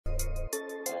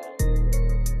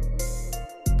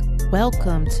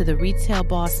Welcome to the Retail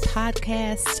Boss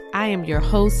Podcast. I am your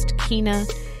host, Kinah,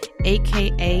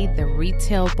 aka the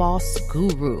Retail Boss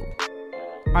Guru.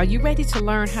 Are you ready to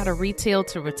learn how to retail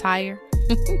to retire?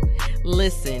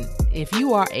 Listen, if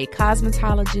you are a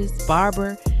cosmetologist,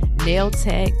 barber, nail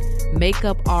tech,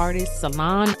 makeup artist,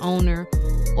 salon owner,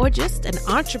 or just an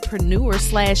entrepreneur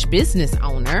 / business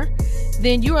owner,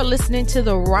 then you are listening to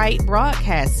the right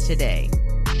broadcast today.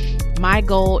 My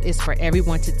goal is for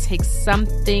everyone to take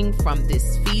something from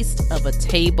this feast of a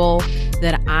table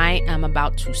that I am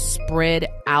about to spread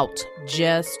out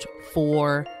just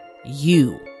for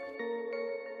you.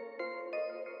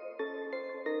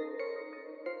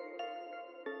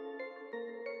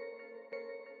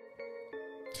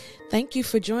 Thank you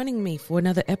for joining me for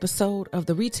another episode of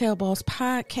the Retail Boss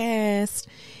Podcast.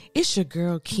 It's your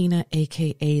girl, Kinah,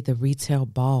 aka the Retail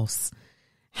Boss.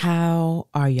 How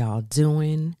are y'all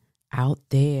doing out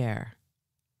there?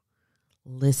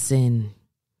 Listen,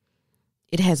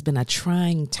 it has been a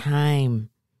trying time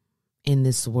in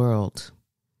this world.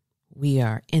 We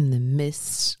are in the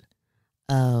midst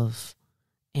of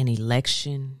an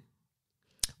election.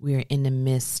 We are in the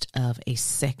midst of a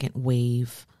second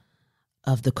wave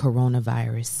of the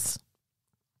coronavirus.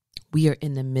 We are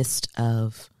in the midst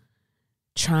of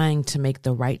trying to make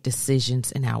the right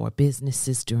decisions in our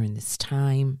businesses during this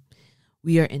time.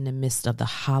 We are in the midst of the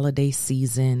holiday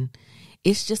season.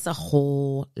 It's just a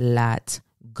whole lot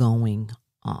going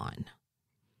on.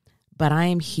 But I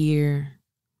am here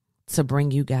to bring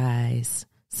you guys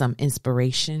some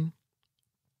inspiration.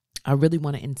 I really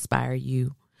want to inspire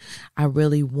you. I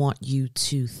really want you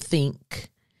to think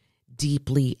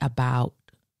deeply about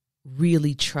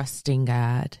really trusting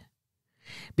God.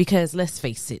 Because let's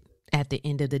face it, at the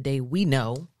end of the day, we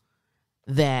know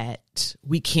that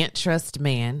we can't trust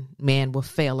man. Man will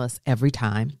fail us every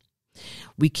time.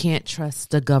 We can't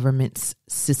trust the government's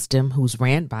system who's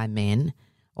ran by men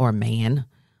or man,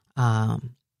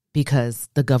 because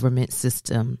the government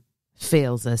system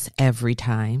fails us every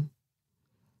time.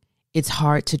 It's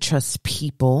hard to trust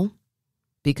people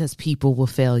because people will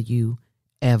fail you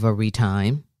every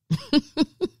time.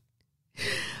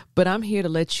 But I'm here to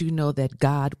let you know that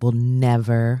God will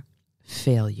never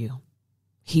fail you.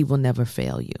 He will never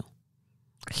fail you.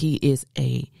 He is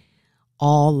a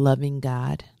all-loving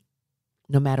God.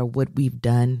 No matter what we've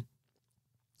done,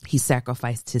 he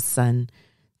sacrificed his son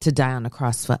to die on the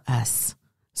cross for us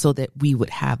so that we would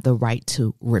have the right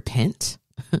to repent,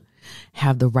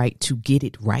 have the right to get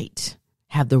it right,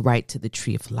 have the right to the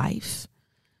tree of life.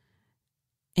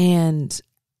 And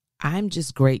I'm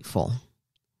just grateful.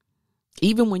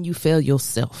 Even when you fail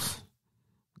yourself,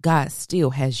 God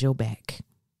still has your back.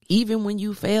 Even when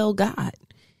you fail God,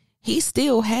 he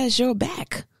still has your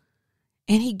back.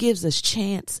 And he gives us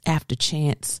chance after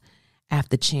chance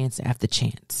after chance after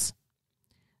chance.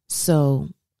 So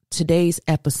today's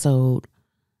episode,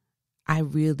 I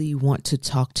really want to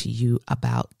talk to you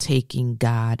about taking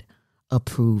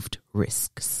God-approved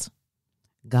risks.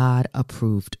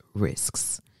 God-approved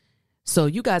risks. So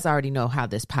you guys already know how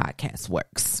this podcast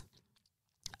works.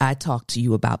 I talk to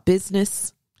you about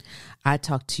business. I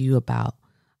talk to you about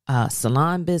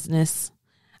salon business.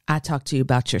 I talk to you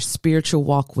about your spiritual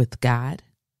walk with God.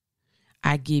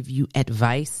 I give you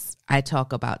advice. I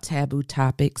talk about taboo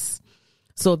topics.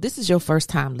 So if this is your first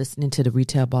time listening to the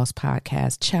Retail Boss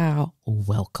Podcast, child,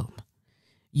 welcome.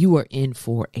 You are in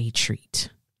for a treat.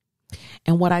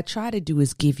 And what I try to do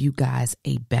is give you guys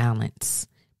a balance,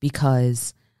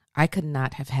 because I could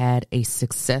not have had a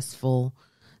successful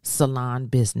salon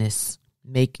business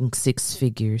making six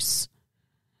figures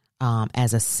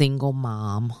as a single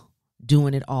mom,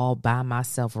 doing it all by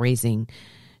myself, raising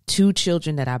two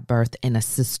children that I birthed and a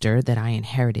sister that I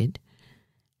inherited.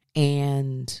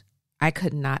 And I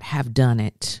could not have done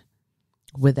it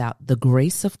without the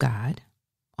grace of God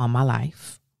on my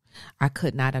life. I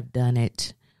could not have done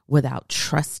it without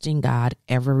trusting God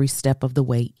every step of the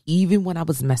way, even when I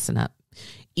was messing up,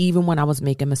 even when I was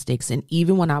making mistakes, and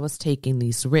even when I was taking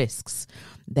these risks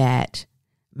that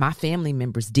my family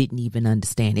members didn't even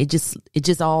understand. It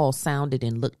just all sounded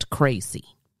and looked crazy.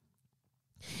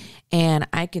 And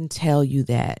I can tell you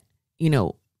that,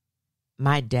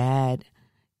 my dad,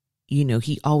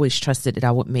 he always trusted that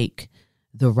I would make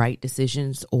the right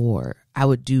decisions, or I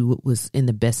would do what was in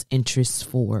the best interest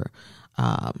for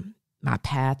my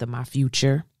path or my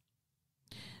future.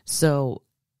 So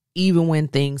even when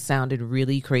things sounded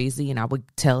really crazy and I would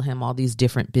tell him all these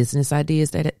different business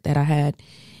ideas that I had,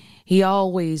 he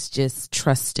always just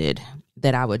trusted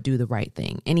that I would do the right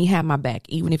thing. And he had my back,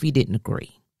 even if he didn't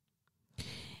agree.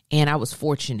 And I was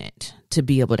fortunate to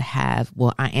be able to have,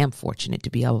 well, I am fortunate to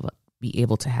be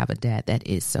able to have a dad that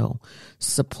is so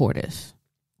supportive.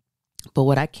 But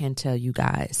what I can tell you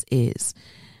guys is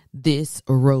this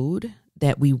road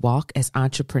that we walk as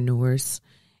entrepreneurs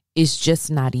is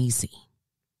just not easy.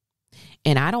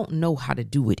 And I don't know how to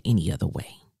do it any other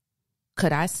way.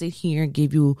 Could I sit here and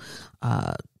give you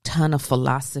a ton of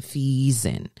philosophies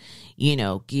and,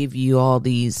 give you all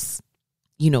these,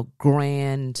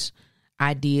 grand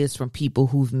ideas from people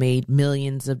who've made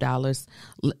millions of dollars?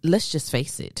 Let's just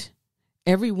face it.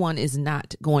 Everyone is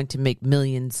not going to make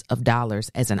millions of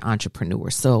dollars as an entrepreneur.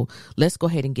 So let's go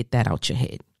ahead and get that out your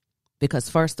head. Because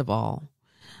first of all,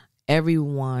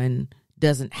 everyone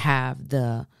doesn't have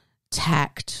the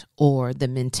tact or the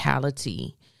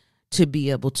mentality to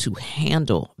be able to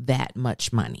handle that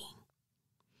much money.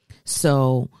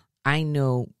 So I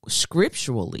know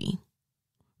scripturally,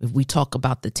 if we talk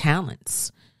about the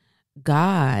talents,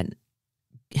 God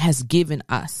has given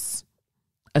us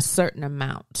a certain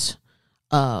amount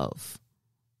of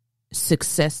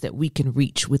success that we can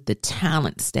reach with the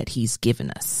talents that he's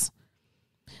given us.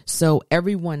 So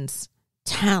everyone's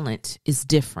talent is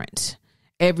different.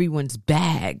 Everyone's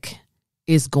bag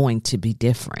is going to be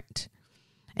different.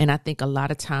 And I think a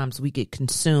lot of times we get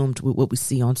consumed with what we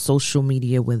see on social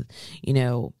media with,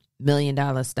 $1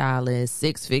 million stylists,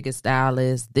 6-figure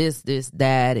stylists, this,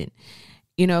 that.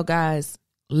 And, guys,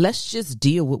 let's just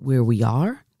deal with where we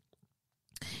are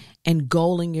and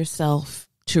goaling yourself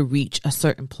to reach a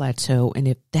certain plateau. And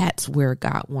if that's where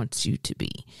God wants you to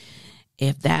be,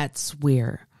 if that's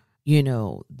where,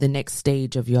 the next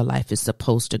stage of your life is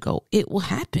supposed to go, it will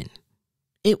happen.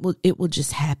 It will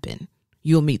just happen.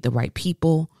 You'll meet the right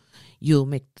people. You'll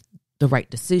make the right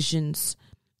decisions.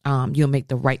 You'll make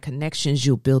the right connections.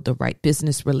 You'll build the right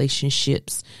business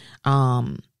relationships.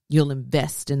 You'll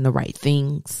invest in the right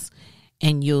things,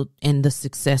 and the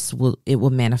success will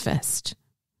manifest.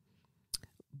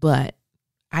 But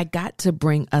I got to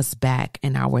bring us back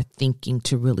in our thinking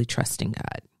to really trusting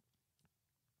God.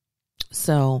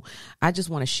 So I just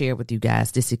want to share with you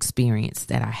guys this experience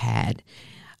that I had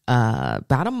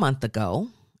about a month ago.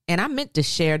 And I meant to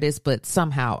share this, but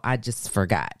somehow I just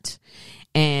forgot.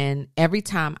 And every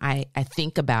time I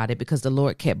think about it, because the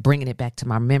Lord kept bringing it back to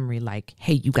my memory, like,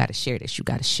 hey, you got to share this. You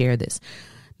got to share this.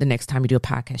 The next time you do a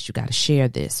podcast, you got to share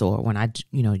this. Or when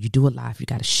you do a live, you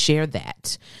got to share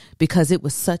that, because it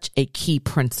was such a key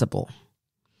principle.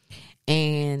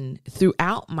 And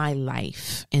throughout my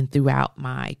life and throughout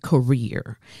my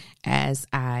career, as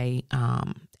I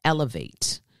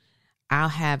elevate, I'll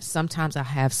have some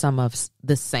of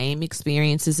the same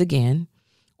experiences again,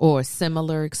 or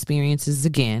similar experiences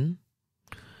again.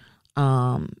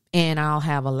 And I'll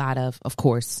have a lot of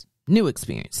course, new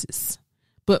experiences.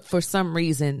 But for some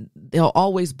reason, they'll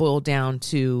always boil down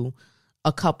to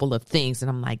a couple of things. And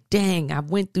I'm like, dang, I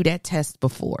went through that test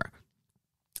before.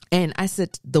 And I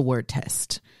said the word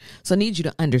test. So I need you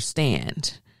to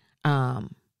understand, I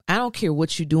don't care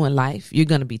what you do in life, you're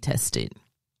going to be tested.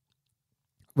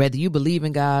 Whether you believe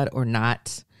in God or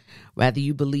not, whether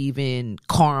you believe in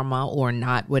karma or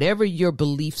not, whatever your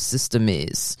belief system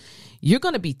is, you're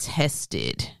going to be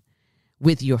tested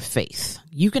with your faith.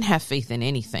 You can have faith in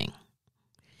anything.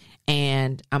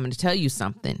 And I'm going to tell you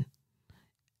something.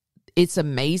 It's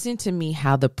amazing to me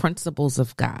how the principles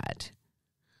of God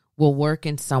will work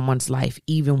in someone's life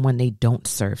even when they don't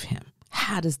serve him.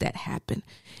 How does that happen?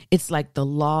 It's like the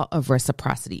law of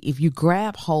reciprocity. If you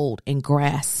grab hold and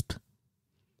grasp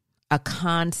a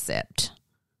concept,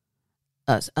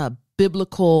 a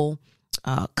biblical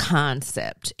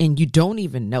concept, and you don't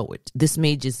even know it, this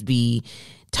may just be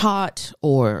taught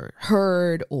or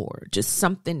heard, or just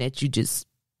something that you just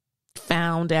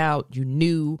found out you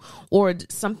knew, or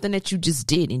something that you just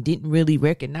did and didn't really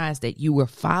recognize that you were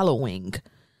following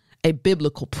a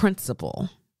biblical principle.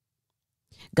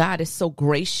 God is so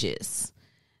gracious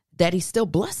that he still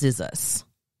blesses us.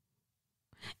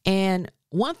 And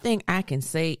one thing I can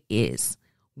say is,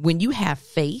 when you have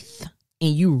faith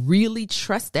and you really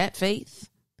trust that faith,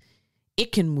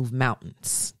 it can move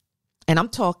mountains. And I'm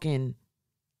talking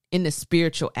in the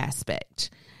spiritual aspect,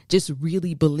 just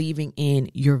really believing in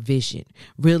your vision,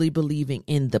 really believing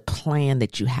in the plan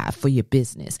that you have for your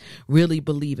business, really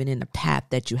believing in the path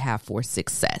that you have for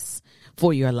success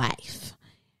for your life.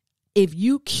 If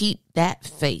you keep that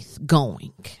faith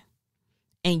going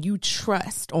and you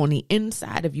trust on the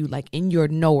inside of you, like in your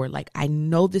knower, like, I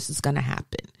know this is going to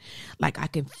happen. Like, I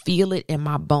can feel it in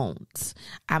my bones.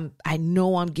 I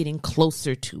know I'm getting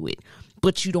closer to it,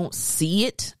 but you don't see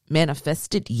it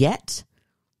manifested yet.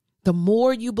 The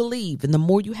more you believe and the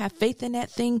more you have faith in that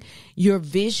thing, your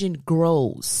vision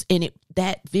grows, and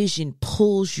that vision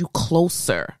pulls you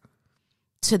closer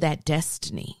to that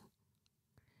destiny.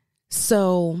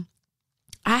 So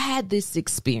I had this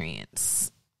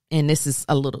experience, and this is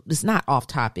it's not off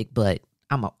topic, but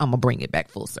I'm gonna bring it back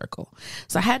full circle.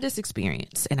 So I had this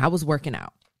experience, and I was working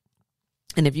out.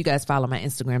 And if you guys follow my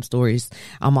Instagram stories,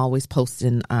 I'm always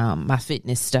posting my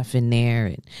fitness stuff in there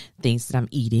and things that I'm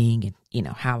eating and,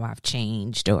 how I've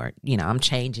changed, or, I'm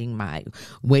changing my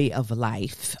way of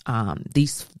life.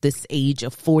 This age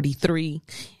of 43,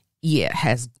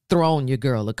 has thrown your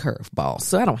girl a curveball.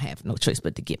 So I don't have no choice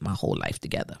but to get my whole life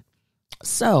together.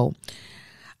 So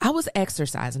I was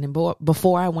exercising, and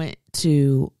before I went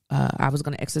to, I was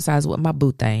going to exercise with my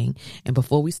boo thing. And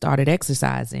before we started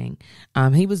exercising,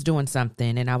 he was doing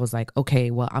something. And I was like, okay,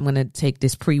 well, I'm going to take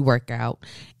this pre-workout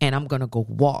and I'm going to go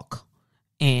walk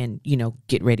and,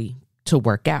 get ready to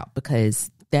work out,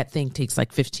 because that thing takes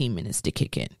like 15 minutes to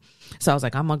kick in. So I was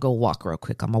like, I'm going to go walk real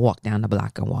quick. I'm going to walk down the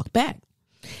block and walk back.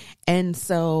 And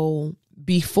so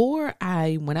before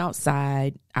I went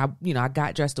outside, I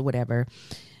got dressed or whatever.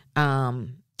 I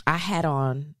had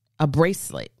on a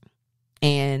bracelet,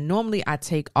 and normally I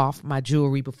take off my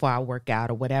jewelry before I work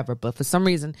out or whatever. But for some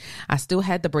reason, I still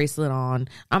had the bracelet on.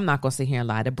 I'm not going to sit here and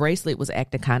lie. The bracelet was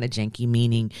acting kind of janky,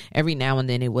 meaning every now and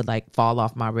then it would like fall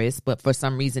off my wrist. But for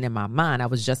some reason in my mind, I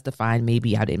was justifying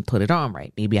maybe I didn't put it on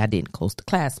right. Maybe I didn't close the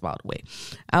clasp all the way.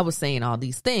 I was saying all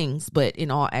these things, but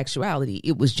in all actuality,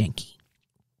 it was janky.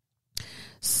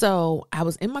 So I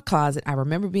was in my closet. I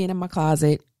remember being in my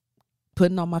closet,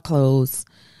 putting on my clothes,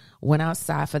 went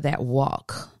outside for that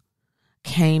walk,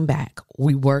 came back.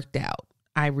 We worked out.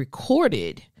 I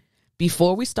recorded,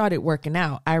 before we started working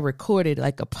out, I recorded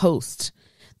like a post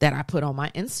that I put on my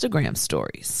Instagram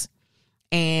stories.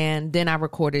 And then I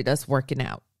recorded us working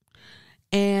out.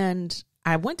 And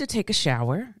I went to take a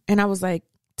shower, and I was like,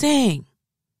 dang,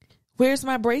 where's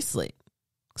my bracelet?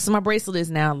 So my bracelet is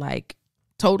now like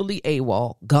totally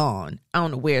AWOL, gone. I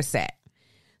don't know where it's at.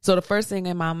 So the first thing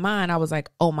in my mind, I was like,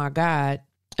 oh my God,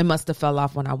 it must have fell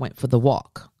off when I went for the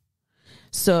walk.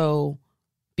 So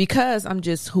because I'm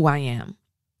just who I am,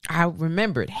 I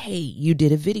remembered, hey, you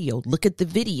did a video. Look at the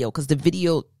video, because the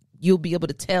video, you'll be able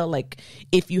to tell like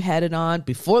if you had it on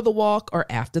before the walk or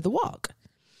after the walk.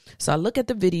 So I look at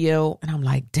the video and I'm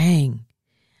like, dang,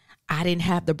 I didn't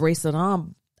have the bracelet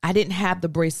on. I didn't have the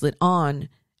bracelet on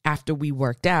after we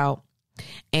worked out.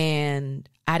 And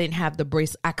I didn't have the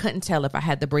bracelet. I couldn't tell if I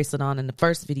had the bracelet on in the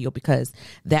first video because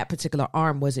that particular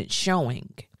arm wasn't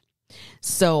showing.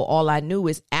 So all I knew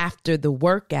is after the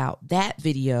workout, that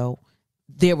video,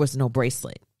 there was no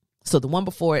bracelet. So the one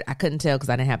before it, I couldn't tell because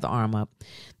I didn't have the arm up.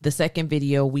 The second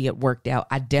video we had worked out,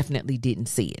 I definitely didn't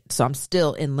see it. So I'm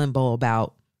still in limbo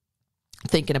about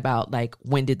thinking about like,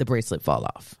 when did the bracelet fall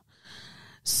off?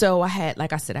 So I had,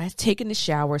 like I said, I had taken the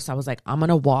shower. So I was like, I'm going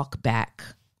to walk back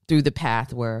through the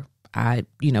path where I,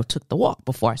 took the walk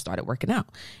before I started working out.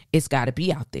 It's got to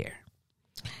be out there.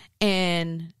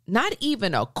 And not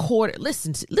even a quarter,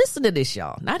 listen to this,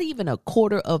 y'all. Not even a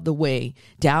quarter of the way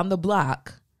down the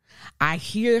block, I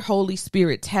hear Holy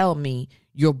Spirit tell me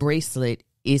your bracelet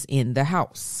is in the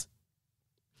house.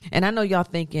 And I know y'all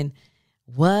thinking,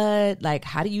 what? Like,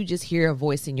 how do you just hear a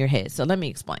voice in your head? So let me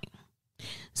explain.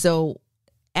 So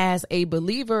as a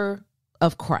believer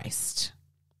of Christ,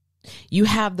 you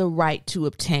have the right to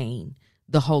obtain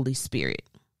the Holy Spirit.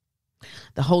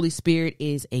 The Holy Spirit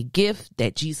is a gift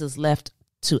that Jesus left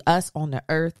to us on the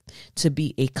earth to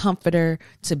be a comforter,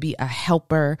 to be a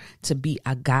helper, to be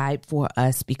a guide for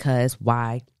us, because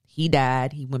why? He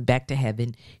died. He went back to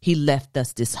heaven. He left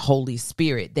us this Holy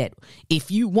Spirit that if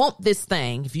you want this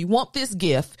thing, if you want this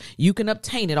gift, you can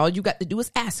obtain it. All you got to do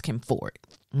is ask him for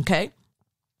it. Okay.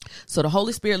 So the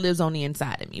Holy Spirit lives on the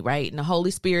inside of me, right? And the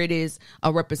Holy Spirit is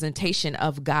a representation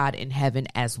of God in heaven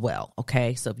as well.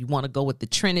 Okay. So if you want to go with the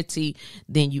Trinity,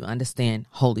 then you understand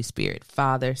Holy Spirit,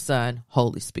 Father, Son,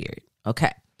 Holy Spirit.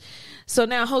 Okay. So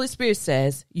now Holy Spirit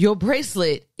says your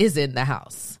bracelet is in the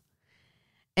house.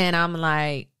 And I'm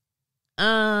like,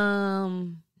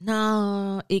 no,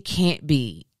 it can't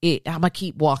be. I'm going to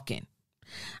keep walking.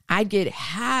 I get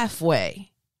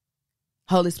halfway.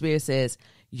 Holy Spirit says,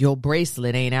 your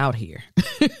bracelet ain't out here.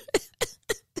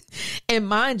 And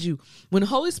mind you, when the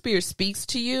Holy Spirit speaks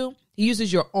to you, he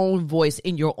uses your own voice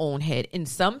in your own head. And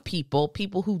some people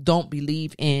who don't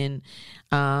believe in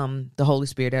the Holy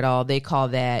Spirit at all, they call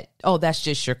that, oh, that's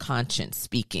just your conscience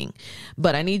speaking.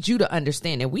 But I need you to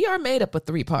understand that we are made up of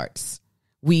three parts.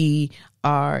 We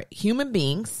are human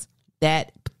beings,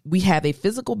 that we have a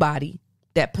physical body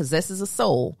that possesses a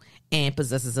soul and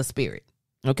possesses a spirit.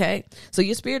 Okay. So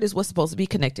your spirit is what's supposed to be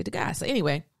connected to God. So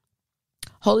anyway,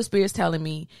 Holy Spirit's telling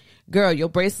me, girl, your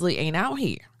bracelet ain't out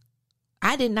here.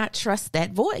 I did not trust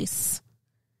that voice.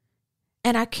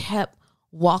 And I kept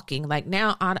walking. Like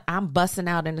now I'm busting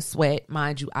out in a sweat.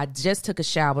 Mind you, I just took a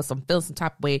shower. So I'm feeling some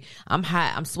type of way. I'm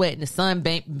hot. I'm sweating. The sun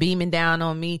beaming down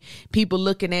on me. People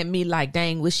looking at me like,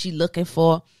 dang, what's she looking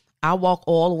for? I walk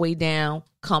all the way down,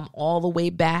 come all the way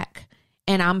back,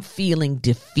 and I'm feeling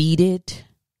defeated.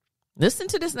 Listen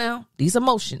to this now. These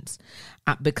emotions.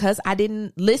 Because I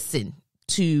didn't listen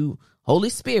to Holy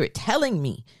Spirit telling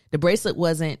me the bracelet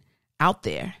wasn't out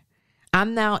there.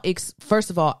 I'm now, first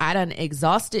of all, I done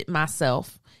exhausted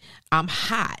myself. I'm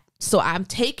hot. So I'm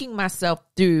taking myself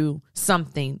through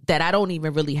something that I don't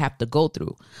even really have to go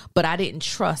through. But I didn't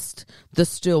trust the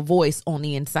still voice on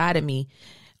the inside of me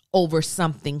over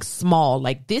something small.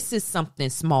 Like this is something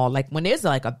small. Like when there's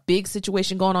like a big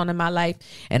situation going on in my life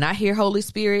and I hear Holy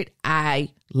Spirit, I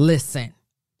listen.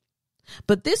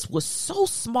 But this was so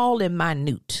small and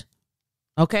minute.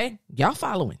 Okay, y'all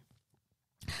following?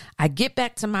 I get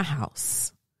back to my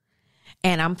house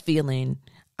and I'm feeling,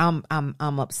 I'm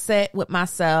upset with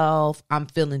myself. I'm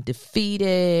feeling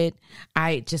defeated.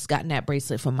 I had just gotten that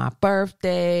bracelet for my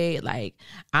birthday. Like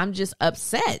I'm just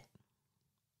upset.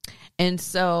 And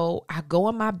so I go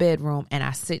in my bedroom and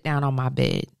I sit down on my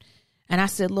bed and I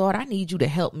said, Lord, I need you to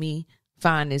help me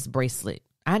find this bracelet.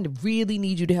 I really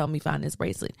need you to help me find this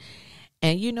bracelet.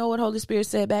 And you know what Holy Spirit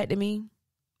said back to me?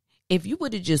 If you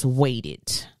would have just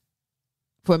waited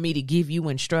for me to give you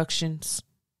instructions,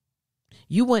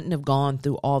 you wouldn't have gone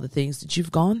through all the things that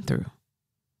you've gone through.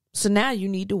 So now you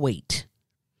need to wait.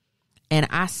 And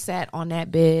I sat on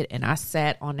that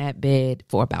bed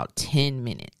for about 10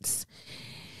 minutes.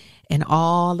 And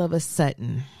all of a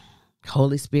sudden,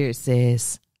 Holy Spirit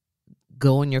says,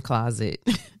 go in your closet,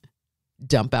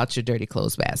 dump out your dirty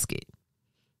clothes basket.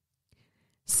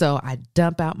 So I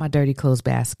dump out my dirty clothes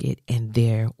basket and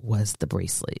there was the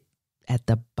bracelet at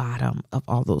the bottom of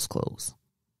all those clothes.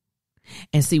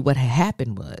 And see what had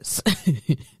happened was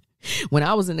when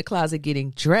I was in the closet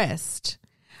getting dressed,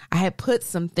 I had put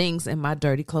some things in my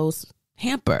dirty clothes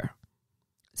hamper.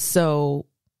 So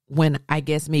when I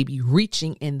guess maybe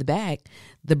reaching in the bag,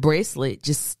 the bracelet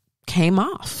just came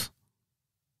off.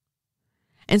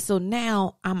 And so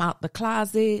now I'm out the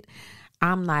closet.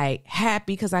 I'm like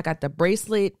happy because I got the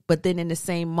bracelet. But then in the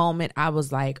same moment, I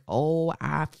was like, oh,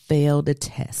 I failed the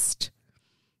test.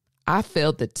 I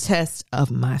failed the test of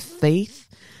my faith.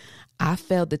 I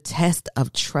failed the test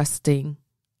of trusting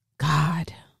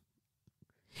God.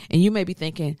 And you may be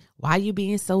thinking, why are you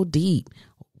being so deep?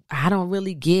 I don't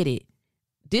really get it.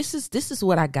 This is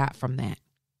what I got from that.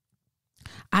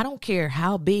 I don't care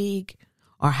how big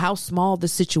or how small the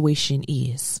situation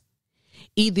is.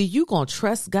 Either you're going to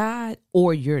trust God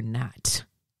or you're not.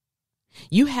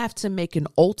 You have to make an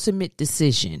ultimate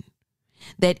decision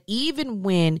that even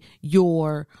when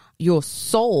your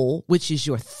soul, which is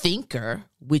your thinker,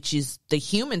 which is the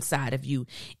human side of you,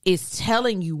 is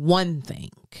telling you one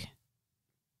thing,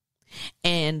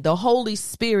 and the Holy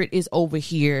Spirit is over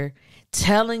here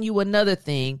telling you another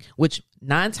thing, which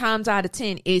 9 times out of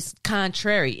 10 is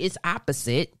contrary, it's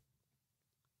opposite.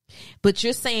 But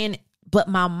you're saying, but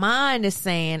my mind is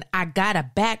saying, I gotta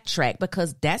backtrack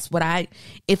because that's what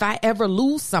if I ever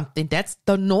lose something, that's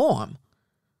the norm.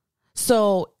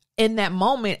 So in that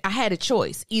moment, I had a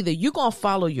choice. Either you're going to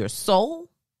follow your soul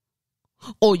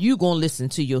or you're going to listen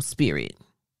to your spirit.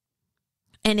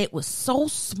 And it was so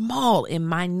small and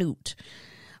minute,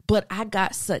 but I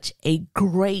got such a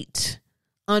great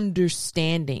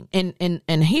understanding.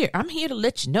 And here, I'm here to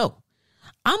let you know,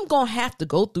 I'm going to have to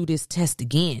go through this test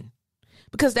again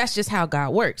because that's just how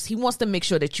God works. He wants to make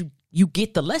sure that you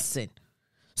get the lesson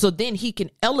so then he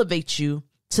can elevate you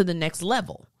to the next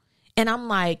level. And I'm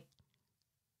like,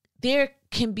 there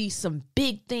can be some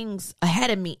big things ahead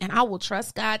of me and I will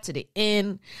trust God to the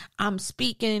end. I'm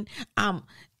speaking, I'm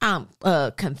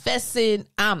confessing,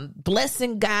 I'm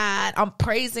blessing God, I'm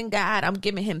praising God, I'm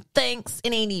giving him thanks.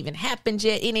 It ain't even happened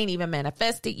yet. It ain't even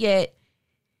manifested yet.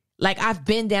 Like I've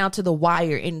been down to the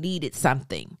wire and needed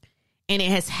something. And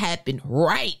it has happened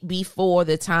right before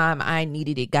the time I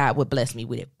needed it. God would bless me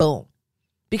with it. Boom.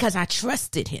 Because I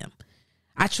trusted him.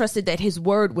 I trusted that his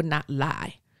word would not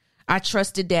lie. I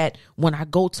trusted that when I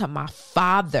go to my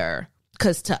Father,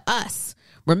 because to us,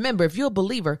 remember, if you're a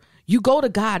believer, you go to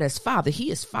God as Father. He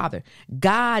is Father.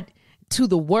 God to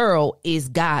the world is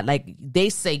God. Like they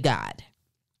say God.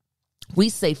 We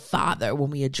say Father when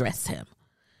we address him.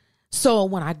 So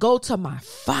when I go to my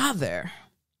Father,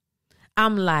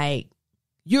 I'm like,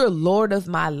 you're Lord of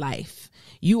my life.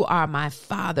 You are my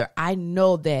Father. I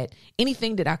know that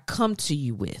anything that I come to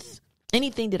you with,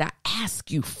 anything that I ask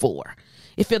you for,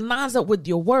 if it lines up with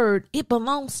your word, it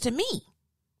belongs to me.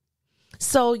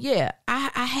 So yeah,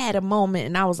 I had a moment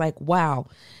and I was like, wow,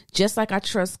 just like I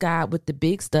trust God with the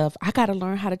big stuff, I got to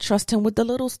learn how to trust him with the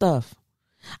little stuff.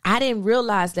 I didn't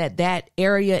realize that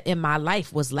area in my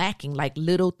life was lacking, like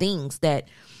little things, that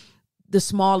the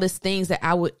smallest things that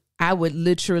I would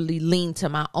literally lean to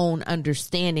my own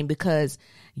understanding, because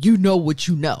you know what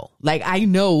you know. Like, I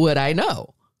know what I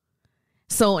know.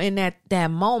 So in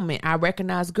that moment, I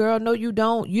recognized, girl, no, you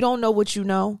don't. You don't know what you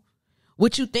know.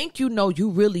 What you think you know, you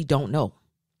really don't know.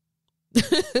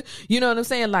 You know what I'm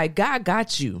saying? Like, God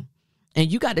got you,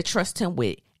 and you got to trust him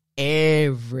with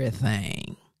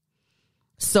everything.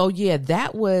 So yeah,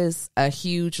 that was a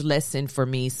huge lesson for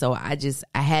me. So I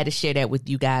had to share that with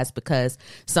you guys, because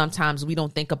sometimes we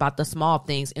don't think about the small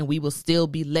things and we will still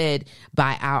be led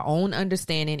by our own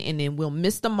understanding, and then we'll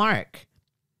miss the mark.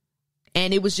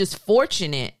 And it was just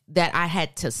fortunate that I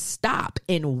had to stop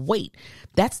and wait.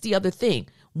 That's the other thing.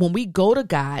 When we go to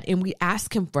God and we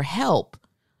ask him for help,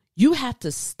 you have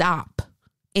to stop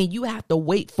and you have to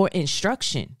wait for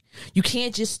instruction. You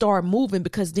can't just start moving,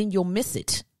 because then you'll miss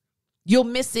it. You'll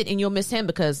miss it and you'll miss him,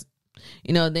 because,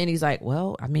 then he's like,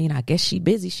 well, I mean, I guess she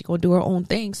busy. She gonna do her own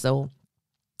thing. So,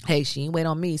 hey, she ain't wait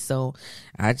on me. So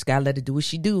I just gotta let her do what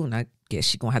she do. And I guess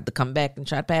she gonna have to come back and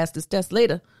try to pass this test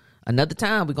later. Another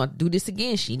time, we're gonna do this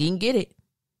again. She didn't get it.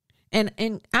 And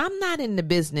I'm not in the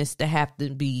business to have to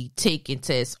be taking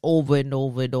tests over and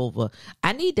over and over.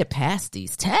 I need to pass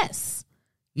these tests.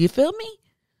 You feel me?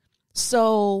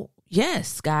 So,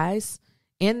 yes, guys,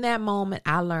 in that moment,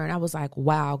 I learned, I was like,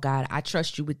 wow, God, I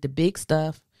trust you with the big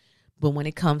stuff. But when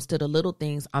it comes to the little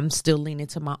things, I'm still leaning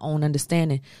to my own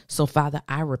understanding. So, Father,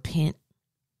 I repent.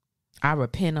 I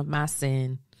repent of my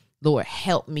sin. Lord,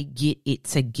 help me get it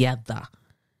together.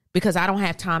 Because I don't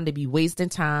have time to be wasting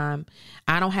time.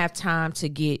 I don't have time to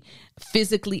get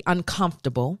physically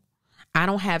uncomfortable. I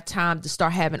don't have time to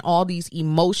start having all these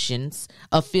emotions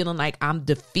of feeling like I'm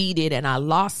defeated and I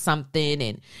lost something.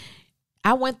 And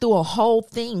I went through a whole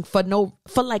thing for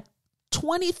like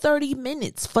 20, 30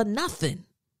 minutes for nothing.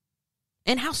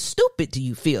 And how stupid do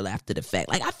you feel after the fact?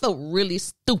 Like, I felt really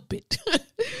stupid.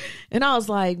 And I was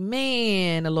like,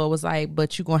 man, the Lord was like,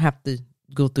 but you're going to have to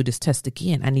go through this test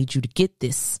again. I need you to get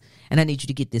this, and I need you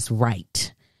to get this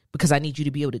right, because I need you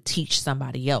to be able to teach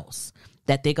somebody else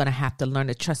that they're going to have to learn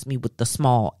to trust me with the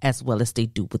small as well as they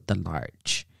do with the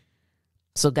large.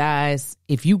 So guys,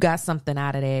 if you got something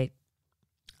out of that,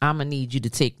 I'm going to need you to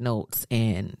take notes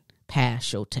and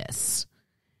pass your tests.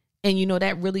 And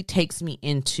that really takes me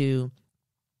into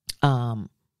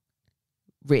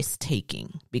risk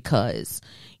taking, because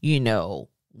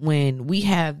when we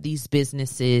have these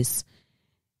businesses,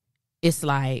 it's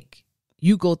like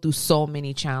you go through so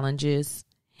many challenges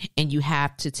and you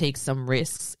have to take some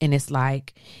risks. And it's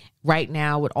like right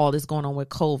now with all this going on with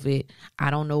COVID, I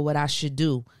don't know what I should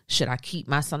do. Should I keep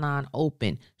my salon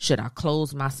open? Should I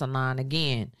close my salon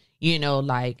again?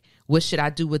 Like, what should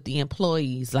I do with the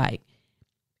employees? Like,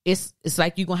 it's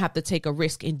like you're going to have to take a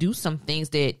risk and do some things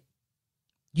that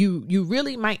you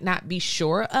really might not be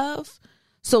sure of.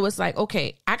 So it's like,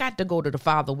 okay, I got to go to the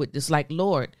Father with this, like,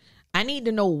 Lord, I need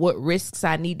to know what risks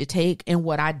I need to take and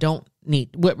what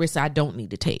risks I don't need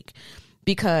to take,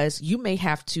 because you may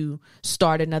have to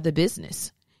start another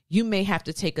business. You may have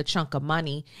to take a chunk of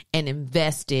money and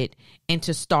invest it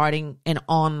into starting an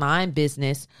online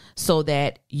business so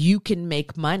that you can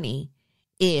make money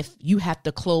if you have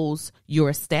to close your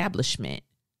establishment.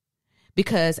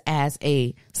 Because as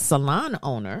a salon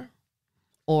owner,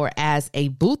 or as a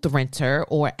booth renter,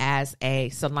 or as a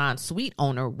salon suite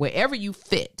owner, wherever you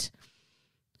fit,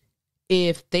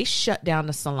 if they shut down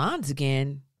the salons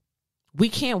again, we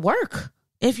can't work.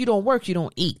 If you don't work, you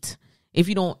don't eat. If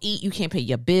you don't eat, you can't pay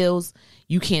your bills.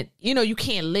 You can't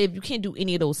live. You can't do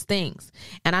any of those things.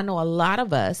 And I know a lot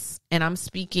of us, and I'm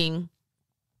speaking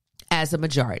as a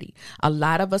majority, a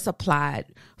lot of us applied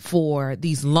for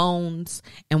these loans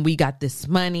and we got this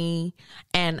money.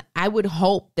 And I would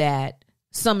hope that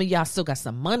some of y'all still got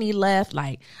some money left.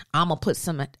 Like, I'm going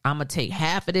to take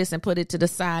half of this and put it to the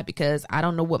side, because I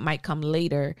don't know what might come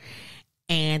later.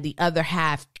 And the other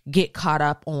half get caught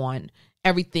up on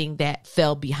everything that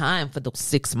fell behind for those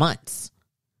 6 months.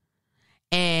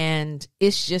 And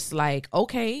it's just like,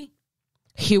 okay,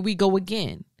 here we go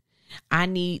again. I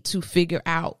need to figure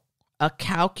out a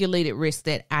calculated risk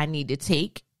that I need to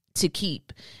take to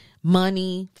keep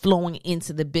money flowing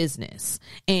into the business.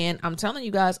 And I'm telling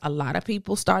you guys, a lot of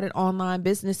people started online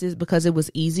businesses because it was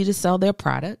easy to sell their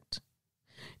product.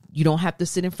 You don't have to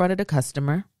sit in front of the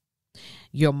customer.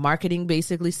 Your marketing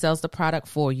basically sells the product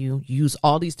for you. You use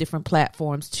all these different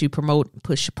platforms to promote and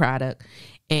push your product.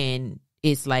 And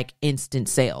it's like instant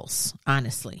sales,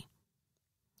 honestly.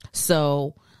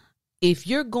 So if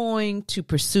you're going to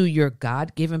pursue your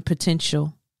God-given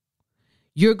potential,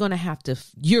 you're going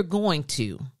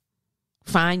to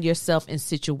find yourself in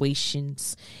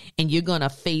situations and you're going to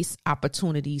face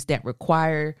opportunities that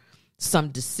require some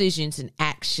decisions and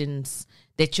actions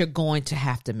that you're going to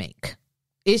have to make.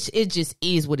 It just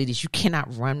is what it is. You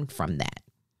cannot run from that.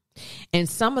 And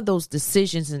some of those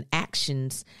decisions and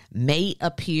actions may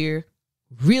appear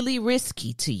really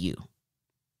risky to you,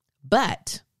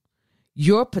 but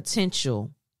your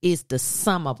potential is the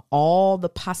sum of all the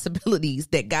possibilities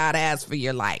that God has for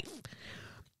your life.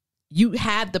 You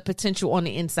have the potential on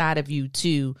the inside of you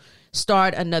to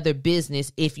start another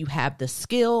business if you have the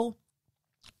skill,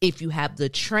 if you have the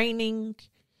training,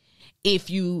 if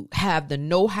you have the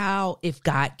know-how, if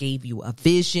God gave you a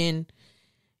vision.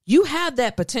 You have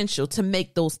that potential to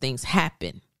make those things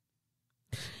happen.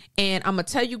 And I'm going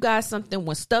to tell you guys something.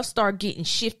 When stuff start getting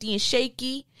shifty and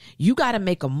shaky, you got to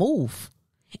make a move.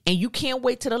 And you can't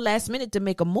wait till the last minute to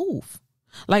make a move.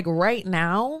 Like right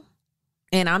now,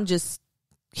 and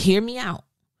hear me out.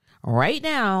 Right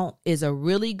now is a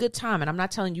really good time. And I'm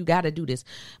not telling you got to do this,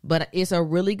 but it's a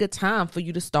really good time for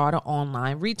you to start an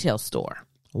online retail store.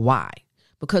 Why?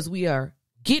 Because we are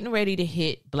getting ready to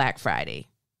hit Black Friday.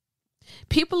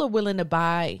 People are willing to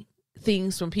buy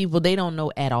things from people they don't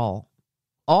know at all.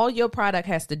 All your product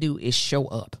has to do is show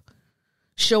up.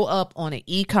 Show up on an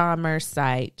e-commerce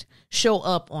site. Show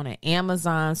up on an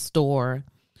Amazon store.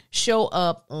 Show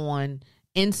up on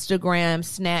Instagram,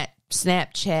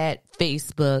 Snapchat,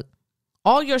 Facebook.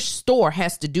 All your store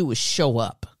has to do is show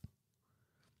up.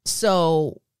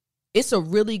 So it's a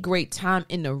really great time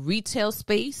in the retail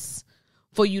space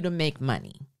for you to make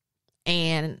money.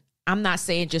 And I'm not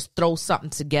saying just throw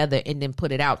something together and then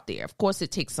put it out there. Of course,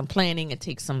 it takes some planning. It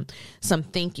takes some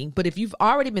thinking. But if you've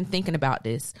already been thinking about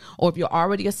this, or if you're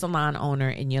already a salon owner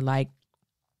and you're like,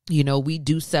 we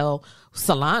do sell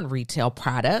salon retail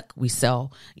product. We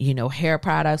sell, hair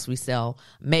products. We sell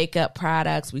makeup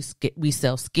products. We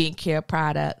sell skincare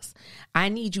products. I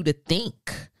need you to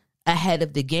think ahead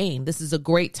of the game. This is a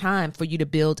great time for you to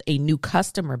build a new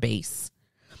customer base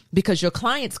because your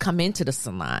clients come into the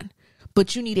salon,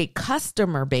 but you need a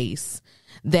customer base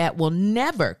that will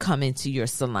never come into your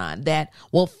salon, that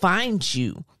will find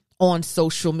you on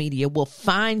social media, will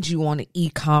find you on an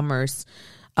e-commerce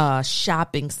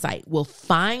shopping site, will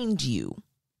find you.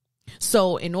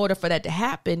 So in order for that to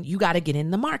happen, you got to get in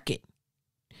the market.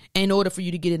 In order for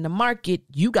you to get in the market,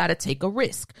 you got to take a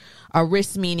risk. A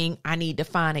risk meaning I need to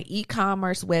find an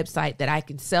e-commerce website that I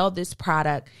can sell this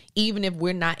product, even if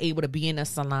we're not able to be in a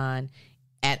salon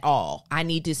at all. I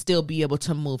need to still be able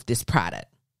to move this product.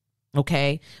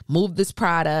 Okay, move this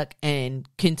product and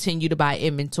continue to buy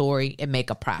inventory and make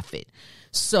a profit.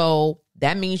 So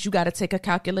that means you got to take a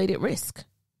calculated risk.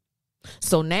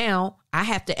 So now I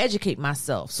have to educate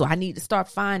myself. So I need to start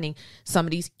finding some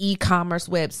of these e-commerce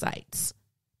websites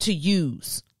to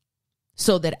use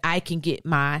so that I can get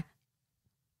my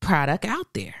product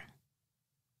out there.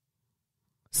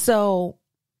 So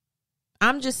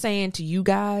I'm just saying to you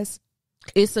guys,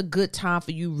 it's a good time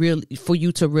for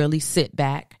you to really sit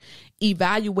back,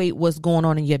 evaluate what's going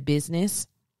on in your business,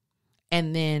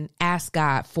 and then ask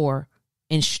God for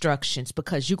instructions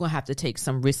because you're going to have to take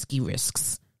some risky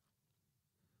risks.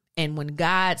 And when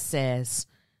God says,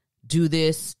 do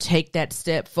this, take that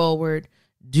step forward,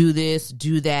 do this,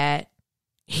 do that,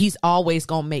 he's always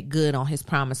going to make good on his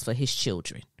promise for his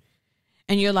children.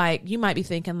 And you might be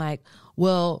thinking like,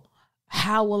 well,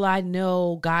 how will I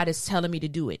know God is telling me to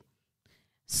do it?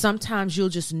 Sometimes you'll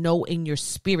just know in your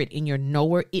spirit, in your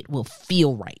knower, it will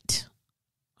feel right.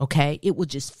 Okay, it will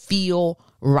just feel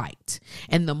right.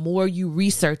 And the more you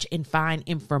research and find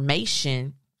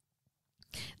information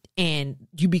and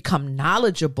you become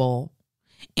knowledgeable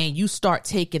and you start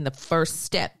taking the first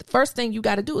step, the first thing you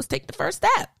got to do is take the first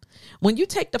step. When you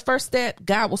take the first step,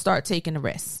 God will start taking the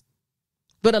rest.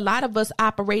 But a lot of us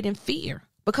operate in fear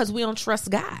because we don't trust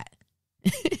God.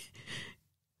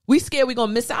 We scared we're going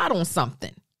to miss out on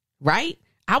something, right?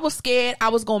 I was scared I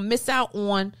was going to miss out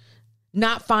on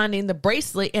not finding the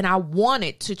bracelet, and I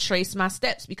wanted to trace my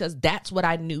steps because that's what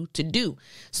I knew to do.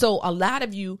 So a lot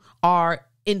of you are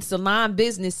in salon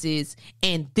businesses,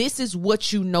 and this is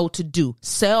what you know to do.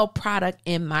 Sell product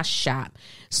in my shop,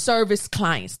 service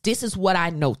clients. This is what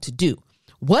I know to do.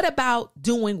 What about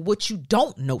doing what you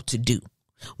don't know to do?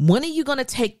 When are you going to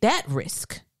take that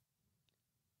risk?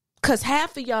 Because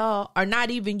half of y'all are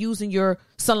not even using your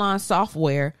salon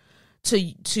software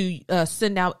to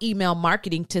send out email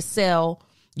marketing to sell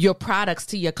your products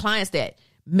to your clients that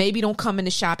maybe don't come in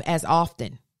the shop as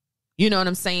often. You know what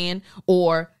I'm saying?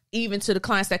 Or even to the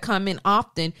clients that come in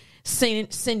often,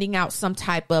 sending out some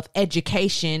type of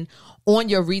education on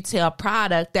your retail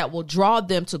product that will draw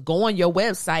them to go on your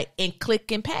website and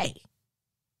click and pay.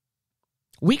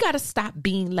 We got to stop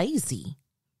being lazy.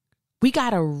 We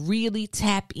got to really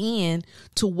tap in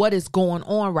to what is going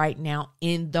on right now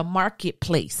in the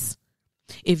marketplace.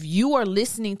 If you are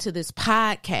listening to this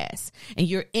podcast and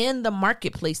you're in the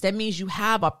marketplace, that means you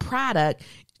have a product.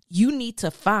 You need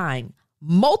to find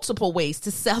multiple ways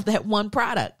to sell that one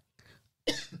product.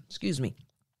 Excuse me.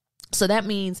 So that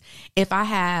means if I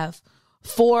have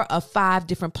 4 or 5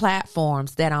 different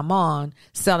platforms that I'm on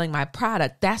selling my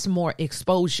product, that's more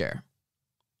exposure.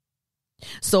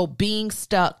 So being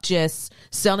stuck just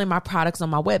selling my products on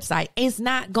my website is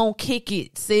not going to kick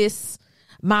it, sis,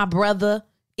 my brother.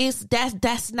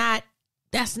 That's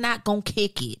not going to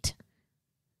kick it.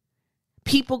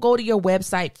 People go to your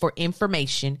website for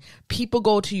information. People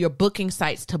go to your booking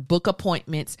sites to book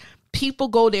appointments. People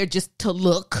go there just to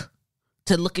look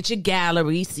at your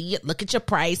gallery, see it, look at your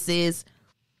prices.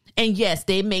 And yes,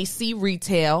 they may see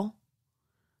retail,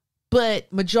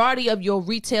 but majority of your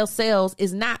retail sales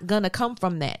is not going to come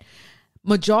from that.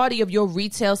 Majority of your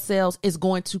retail sales is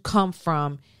going to come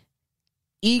from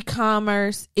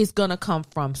e-commerce. It's going to come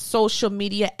from social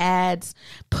media ads,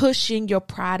 pushing your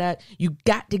product. You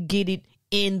got to get it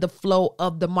in the flow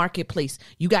of the marketplace.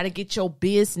 You got to get your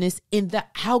business in the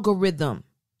algorithm.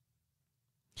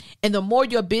 And the more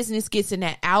your business gets in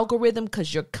that algorithm,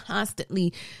 because you're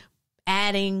constantly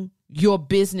adding your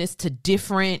business to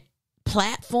different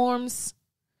platforms,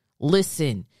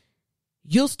 listen,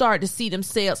 you'll start to see them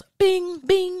sales bing,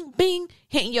 bing, bing,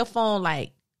 hitting your phone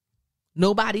like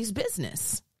nobody's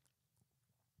business.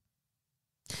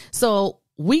 So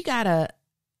we got to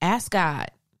ask God,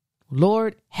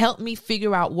 Lord, help me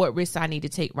figure out what risks I need to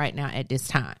take right now at this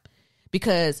time,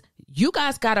 because you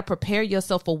guys got to prepare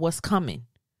yourself for what's coming.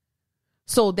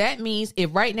 So that means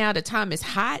if right now the time is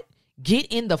hot, get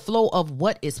in the flow of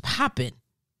what is popping.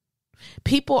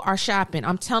 People are shopping.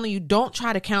 I'm telling you, don't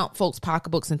try to count folks'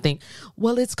 pocketbooks and think,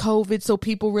 well, it's COVID, so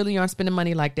people really aren't spending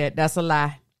money like that. That's a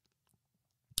lie.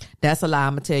 That's a lie.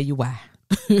 I'm going to tell you why.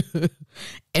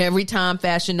 Every time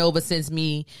Fashion Nova sends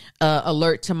me an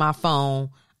alert to my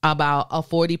phone about a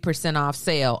 40% off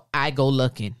sale, I go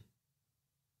looking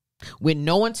with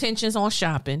no intentions on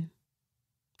shopping.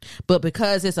 But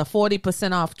because it's a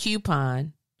 40% off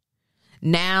coupon,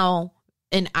 now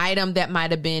an item that might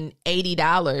have been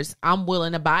 $80, I'm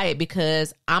willing to buy it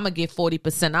because I'm going to get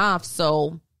 40% off.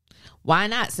 So why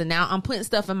not? So now I'm putting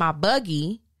stuff in my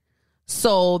buggy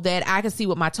so that I can see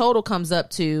what my total comes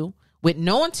up to with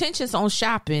no intentions on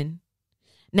shopping.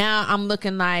 Now I'm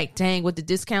looking like, dang, with the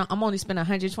discount, I'm only spending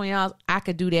 $120. I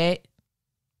could do that.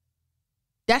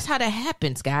 That's how that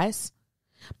happens, guys.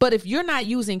 But if you're not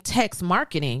using text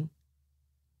marketing,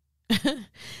 and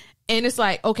it's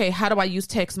like, okay, how do I use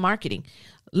text marketing?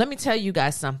 Let me tell you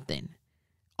guys something.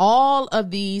 All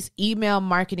of these email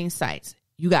marketing sites,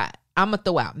 you got, I'm going to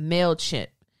throw out MailChimp.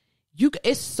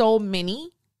 It's so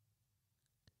many.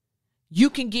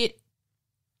 You can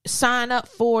sign up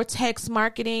for text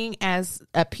marketing as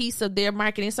a piece of their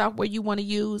marketing software you want to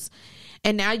use.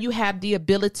 And now you have the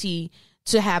ability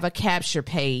to have a capture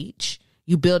page.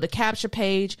 You build a capture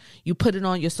page, you put it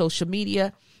on your social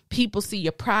media. People see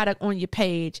your product on your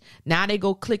page. Now they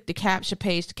go click the capture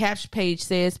page. The capture page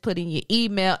says put in your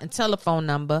email and telephone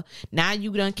number. Now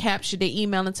you done capture their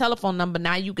email and telephone number.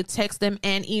 Now you can text them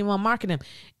and email market them.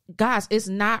 Guys, it's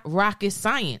not rocket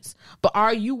science. But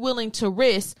are you willing to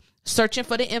risk searching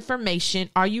for the information?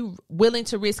 Are you willing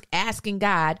to risk asking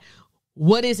God,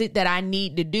 what is it that I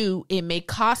need to do? It may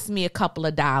cost me a couple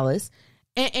of dollars.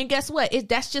 And guess what?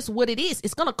 That's just what it is.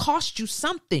 It's going to cost you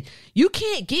something. You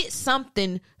can't get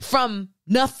something from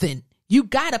nothing. You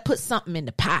got to put something in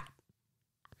the pot.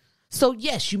 So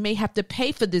yes, you may have to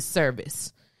pay for this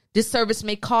service. This service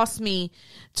may cost me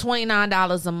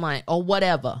 $29 a month or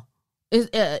whatever.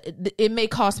 It may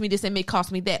cost me this, it may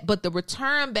cost me that. But the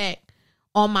return back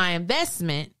on my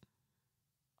investment,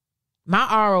 my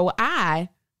ROI,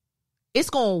 it's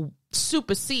going to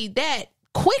supersede that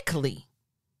quickly.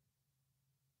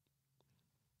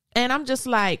 And I'm just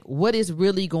like, what is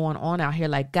really going on out here?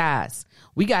 Like, guys,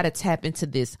 we got to tap into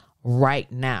this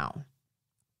right now.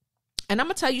 And I'm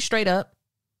going to tell you straight up,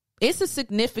 it's a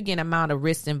significant amount of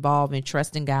risk involved in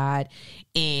trusting God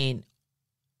in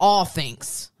all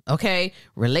things, okay?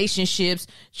 Relationships,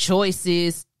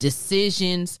 choices,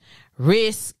 decisions,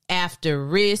 risk after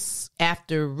risk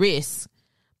after risk.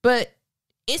 But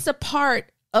It's a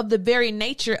part of the very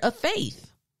nature of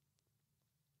faith.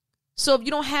 So if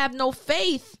you don't have no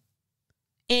faith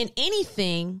in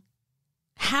anything,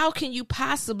 how can you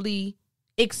possibly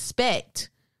expect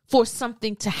for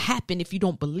something to happen if you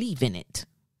don't believe in it?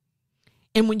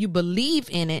 And when you believe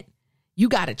in it, you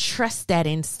got to trust that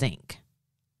instinct.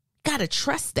 Got to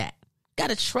trust that. Got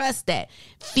to trust that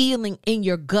feeling in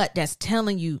your gut that's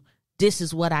telling you this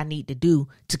is what I need to do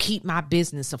to keep my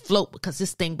business afloat because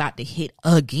this thing about to hit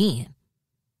again.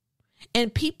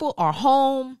 And people are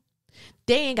home.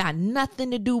 They ain't got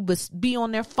nothing to do but be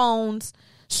on their phones,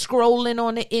 scrolling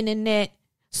on the internet.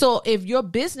 So if your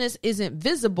business isn't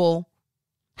visible,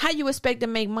 how you expect to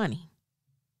make money?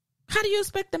 How do you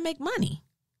expect to make money?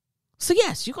 So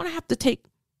yes, you're going to have to take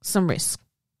some risk.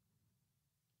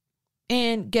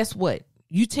 And guess what?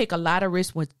 You take a lot of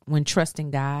risk when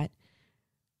trusting God.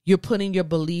 You're putting your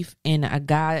belief in a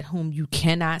God whom you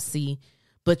cannot see,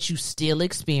 but you still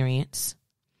experience.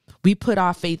 We put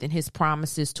our faith in his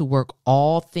promises to work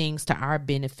all things to our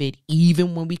benefit,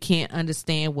 even when we can't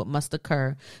understand what must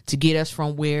occur to get us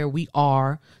from where we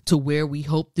are to where we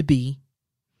hope to be.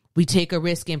 We take a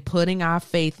risk in putting our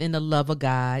faith in the love of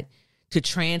God to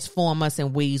transform us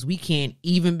in ways we can't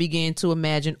even begin to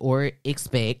imagine or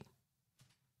expect.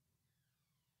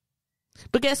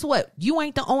 But guess what? You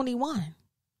ain't the only one.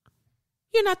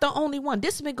 You're not the only one.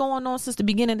 This has been going on since the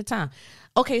beginning of time.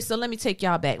 Okay, so let me take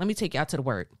y'all back. Let me take y'all to the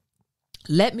word.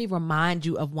 Let me remind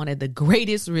you of one of the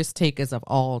greatest risk takers of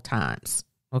all times.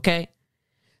 Okay,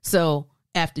 so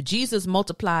after Jesus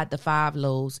multiplied the 5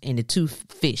 loaves and the 2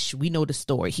 fish, we know the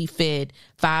story. He fed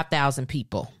 5,000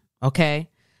 people. Okay,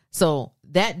 so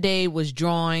that day was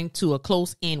drawing to a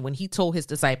close end when he told his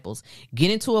disciples,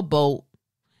 get into a boat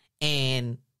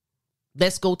and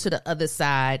let's go to the other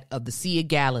side of the Sea of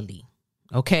Galilee.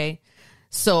 Okay,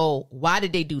 so why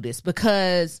did they do this?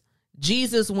 Because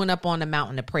Jesus went up on the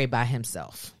mountain to pray by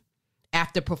himself.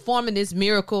 After performing this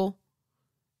miracle,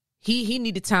 he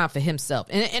needed time for himself.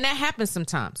 And that happens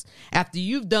sometimes. After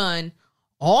you've done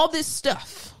all this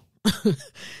stuff,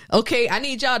 okay, I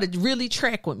need y'all to really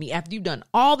track with me. After you've done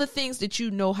all the things that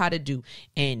you know how to do,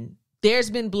 and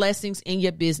there's been blessings in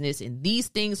your business, and these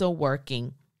things are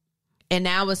working, and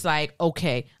now it's like,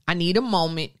 okay, I need a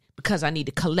moment because I need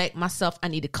to collect myself. I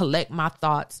need to collect my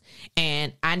thoughts,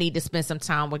 and I need to spend some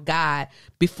time with God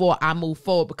before I move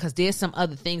forward, because there's some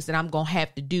other things that I'm going to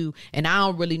have to do, and I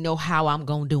don't really know how I'm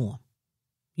going to do them,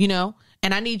 you know?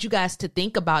 And I need you guys to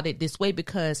think about it this way,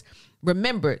 because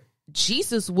remember,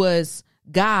 Jesus was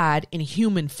God in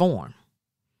human form.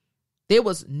 There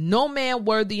was no man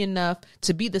worthy enough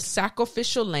to be the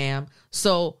sacrificial lamb.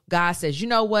 So God says, you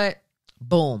know what?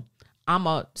 Boom. I'm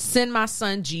going to send my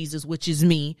son Jesus, which is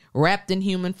me, wrapped in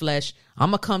human flesh.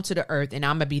 I'm going to come to the earth and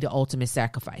I'm going to be the ultimate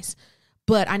sacrifice.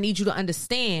 But I need you to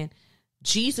understand,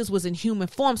 Jesus was in human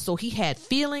form. So he had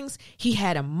feelings. He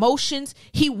had emotions.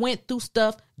 He went through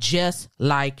stuff just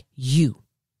like you.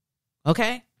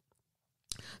 Okay?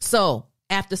 So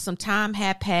after some time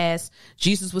had passed,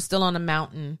 Jesus was still on the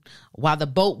mountain while the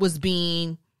boat was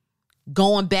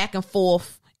going back and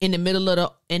forth in the middle of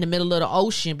the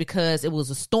ocean, because it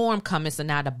was a storm coming. So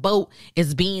now the boat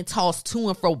is being tossed to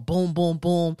and fro. Boom, boom,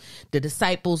 boom. The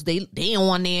disciples, they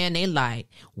on there and they like,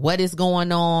 what is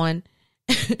going on?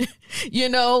 You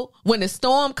know, when the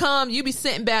storm comes, you be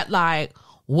sitting back like,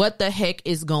 what the heck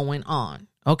is going on?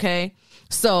 Okay.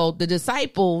 So the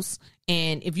disciples,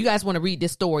 and if you guys want to read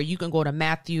this story, you can go to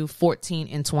Matthew 14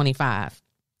 and 25.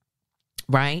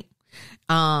 Right?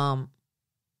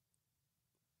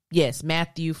 Yes,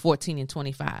 Matthew 14 and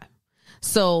 25.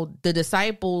 So the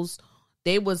disciples,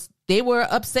 they were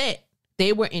upset.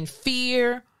 They were in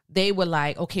fear. They were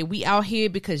like, okay, we out here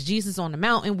because Jesus on the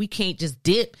mountain. We can't just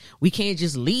dip. We can't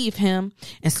just leave him.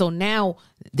 And so now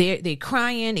they're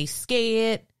crying, they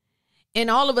scared. And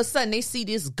all of a sudden they see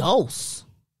this ghost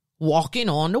walking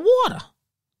on the water.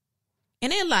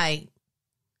 And they're like,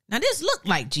 now this look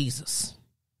like Jesus.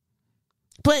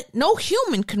 But no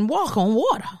human can walk on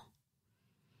water.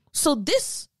 So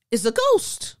this is a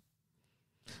ghost.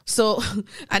 So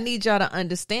I need y'all to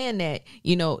understand that,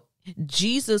 you know,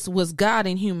 Jesus was God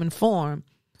in human form.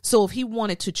 So if he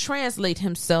wanted to translate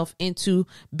himself into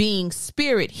being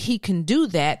spirit, he can do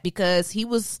that because he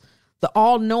was the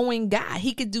all-knowing God.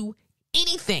 He could do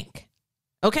anything.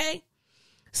 Okay?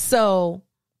 So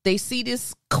they see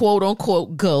this quote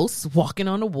unquote ghost walking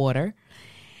on the water,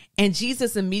 and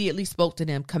Jesus immediately spoke to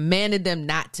them, commanded them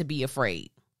not to be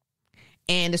afraid.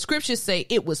 And the scriptures say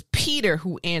it was Peter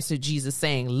who answered Jesus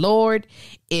saying, Lord,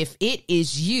 if it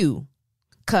is you,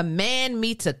 command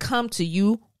me to come to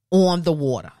you on the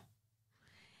water.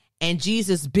 And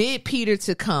Jesus bid Peter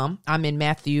to come. I'm in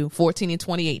Matthew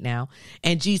 14:28 now.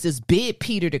 And Jesus bid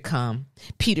Peter to come.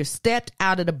 Peter stepped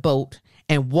out of the boat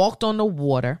and walked on the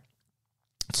water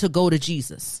to go to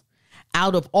Jesus.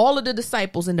 Out of all of the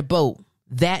disciples in the boat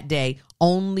that day,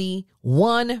 only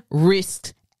one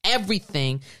risked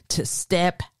everything to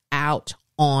step out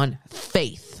on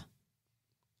faith,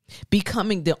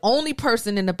 becoming the only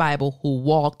person in the Bible who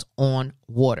walked on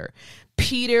water.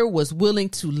 Peter was willing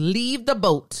to leave the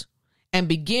boat and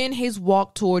begin his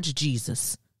walk towards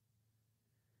Jesus.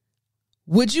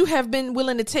 Would you have been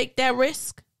willing to take that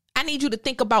risk? I need you to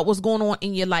think about what's going on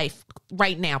in your life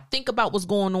right now. Think about what's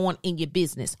going on in your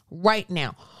business right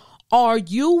now. Are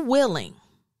you willing?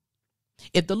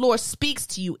 If the Lord speaks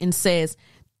to you and says,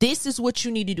 this is what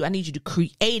you need to do. I need you to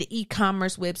create an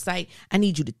e-commerce website. I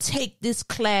need you to take this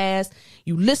class.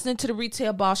 You listening to the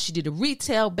Retail Boss. She did a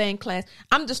retail bank class.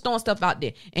 I'm just throwing stuff out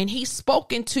there. And he's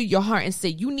spoken to your heart and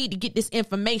said, you need to get this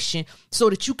information so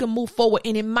that you can move forward.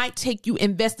 And it might take you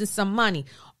investing some money.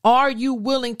 Are you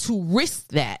willing to risk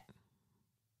that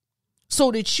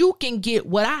so that you can get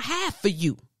what I have for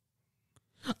you?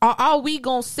 Or are we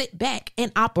going to sit back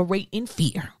and operate in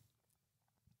fear?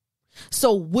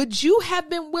 So would you have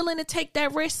been willing to take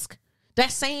that risk? That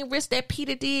same risk that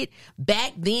Peter did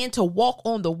back then to walk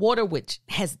on the water, which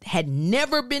had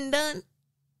never been done?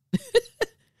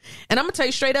 And I'm going to tell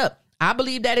you straight up, I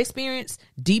believe that experience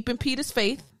deepened Peter's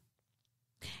faith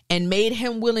and made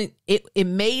him willing. It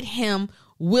made him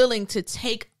willing to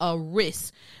take a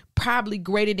risk, probably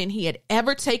greater than he had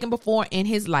ever taken before in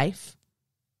his life.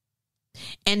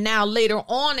 And now later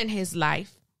on in his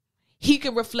life, he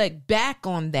can reflect back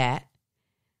on that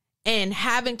and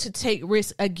having to take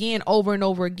risks again over and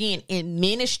over again in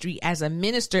ministry as a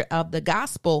minister of the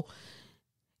gospel.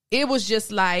 It was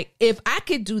just like, if I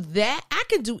could do that, I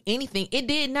could do anything. It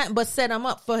did nothing but set him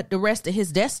up for the rest of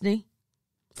his destiny,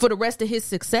 for the rest of his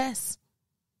success,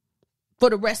 for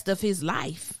the rest of his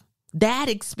life. That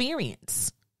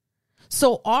experience.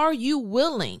 So are you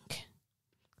willing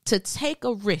to take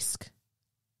a risk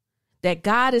that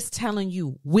God is telling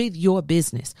you with your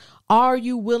business? Are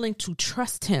you willing to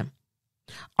trust him?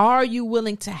 Are you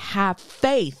willing to have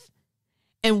faith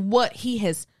in what he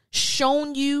has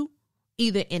shown you,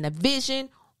 either in a vision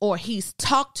or he's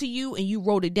talked to you and you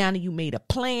wrote it down and you made a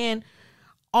plan?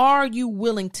 Are you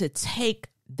willing to take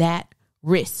that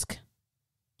risk?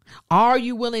 Are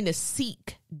you willing to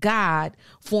seek God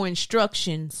for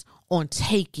instructions on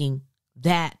taking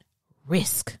that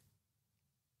risk?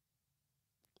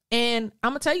 And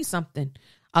I'm going to tell you something.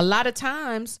 A lot of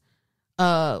times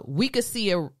we could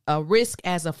see a risk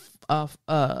as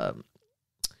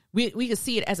we could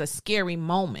see it as a scary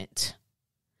moment.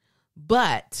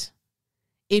 But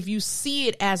if you see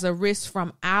it as a risk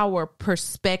from our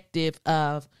perspective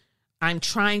of, I'm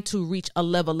trying to reach a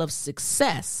level of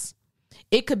success,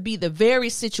 it could be the very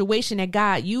situation that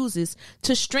God uses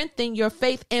to strengthen your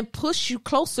faith and push you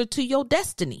closer to your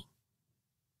destiny.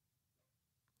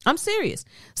 I'm serious.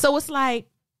 So it's like,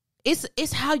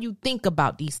 it's how you think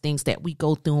about these things that we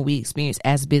go through and we experience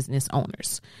as business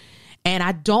owners. And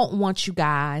I don't want you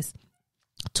guys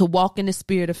to walk in the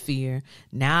spirit of fear.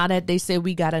 Now that they say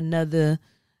we got another,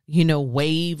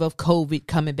 wave of COVID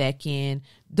coming back in,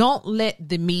 don't let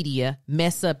the media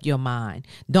mess up your mind.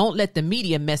 Don't let the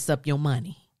media mess up your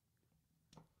money.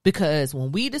 Because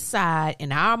when we decide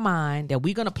in our mind that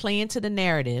we're going to play into the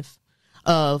narrative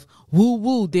of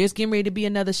woo, there's getting ready to be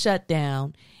another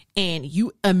shutdown, and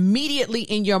you immediately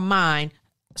in your mind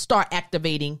start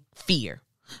activating fear.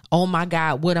 Oh my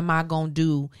God, what am I going to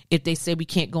do if they say we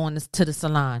can't go to the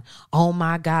salon? Oh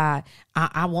my God,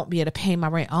 I won't be able to pay my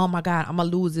rent. Oh my God, I'm going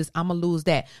to lose this. I'm going to lose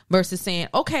that. Versus saying,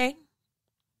 okay,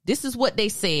 this is what they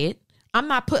said. I'm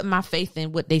not putting my faith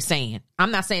in what they're saying.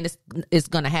 I'm not saying it's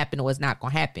going to happen or it's not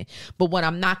going to happen. But what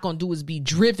I'm not going to do is be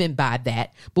driven by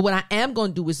that. But what I am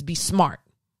going to do is be smart.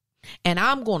 And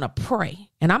I'm going to pray.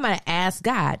 And I'm going to ask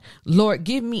God, Lord,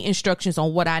 give me instructions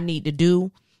on what I need to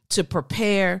do to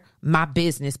prepare my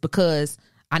business, because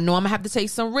I know I'm going to have to take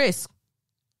some risk.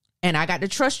 And I got to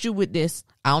trust you with this.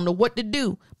 I don't know what to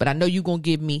do, but I know you're going to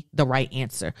give me the right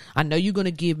answer. I know you're going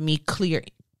to give me clear,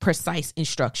 precise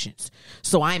instructions.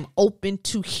 So I'm open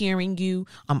to hearing you.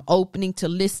 I'm opening to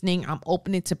listening. I'm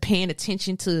opening to paying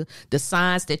attention to the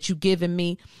signs that you've given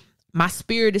me. My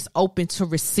spirit is open to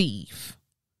receive.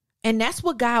 And that's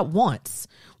what God wants.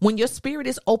 When your spirit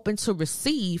is open to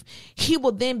receive, he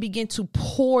will then begin to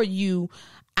pour you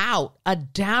out a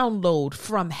download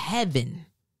from heaven.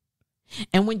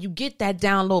 And when you get that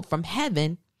download from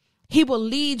heaven, he will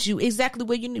lead you exactly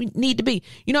where you need to be.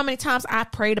 You know how many times I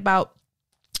prayed about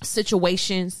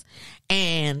situations,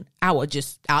 and I would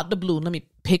just out the blue, let me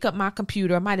pick up my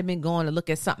computer. I might have been going to look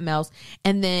at something else.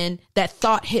 And then that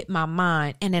thought hit my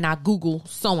mind, and then I Google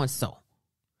so-and-so.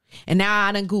 And now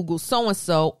I done Google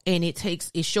so-and-so, and it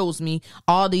shows me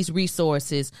all these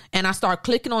resources, and I start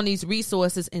clicking on these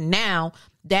resources. And now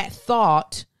that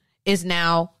thought is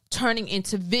now turning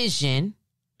into vision,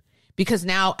 because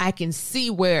now I can see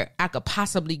where I could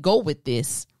possibly go with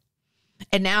this.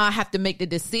 And now I have to make the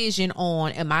decision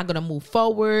on, am I going to move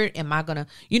forward? Am I going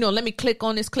to, let me click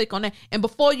on this, click on that. And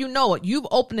before you know it, you've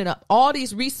opened up all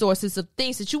these resources of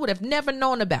things that you would have never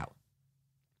known about.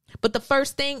 But the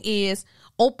first thing is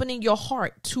opening your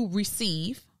heart to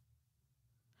receive,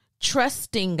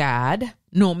 trusting God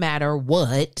no matter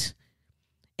what,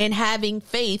 and having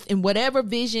faith in whatever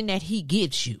vision that he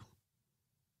gives you.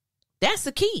 That's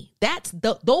the key.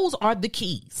 Those are the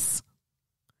keys.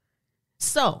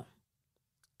 So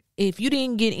if you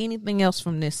didn't get anything else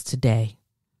from this today,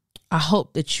 I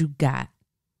hope that you got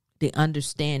the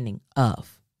understanding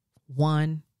of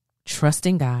 1,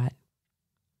 trusting God,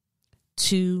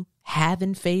 2,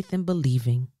 having faith and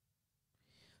believing,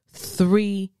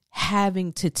 3,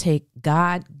 having to take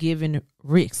God-given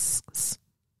risks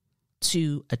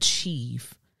to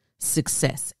achieve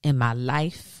success in my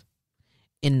life,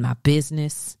 in my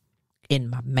business, in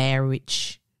my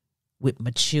marriage, with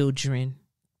my children,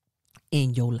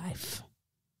 in your life.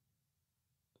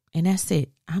 And that's it.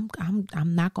 I'm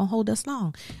not going to hold us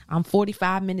long. I'm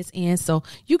 45 minutes in. So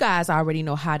you guys already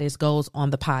know how this goes on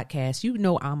the podcast. You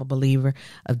know, I'm a believer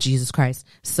of Jesus Christ.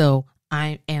 So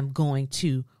I am going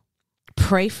to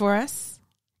pray for us,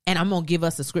 and I'm going to give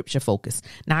us a scripture focus.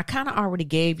 Now, I kind of already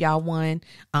gave y'all one.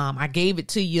 I gave it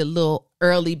to you a little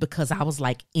early because I was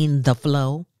like in the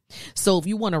flow. So if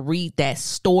you want to read that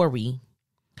story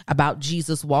about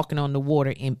Jesus walking on the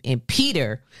water and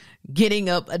Peter getting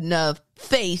up enough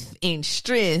faith and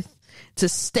strength to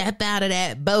step out of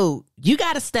that boat. You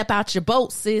got to step out your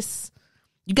boat, sis.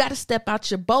 You got to step out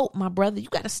your boat, my brother. You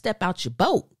got to step out your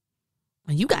boat,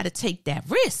 and you got to take that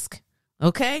risk.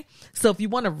 Okay. So if you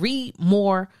want to read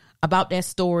more about that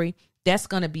story, that's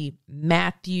going to be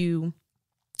Matthew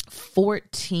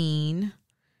 14,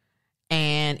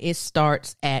 and it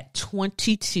starts at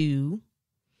 22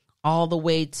 all the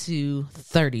way to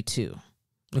 32.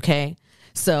 Okay.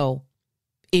 So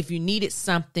if you needed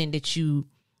something that you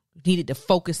needed to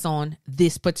focus on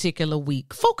this particular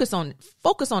week, focus on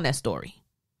that story.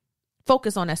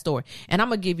 Focus on that story. And I'm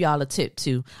going to give y'all a tip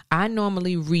too. I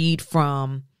normally read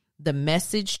from the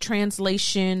Message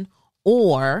translation,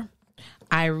 or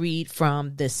I read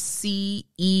from the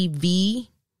CEV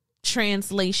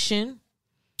translation.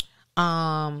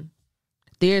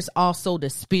 There's also the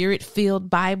Spirit-Filled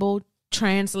Bible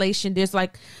translation. There's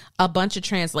like a bunch of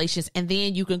translations, and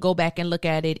then you can go back and look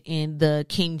at it in the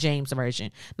King James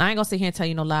version. Now, I ain't gonna sit here and tell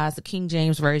you no lies. The King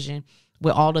James version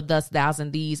with all the thus, thous,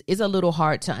 and these is a little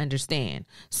hard to understand.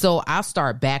 So I'll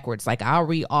start backwards. Like, I'll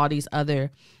read all these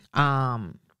other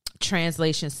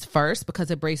translations first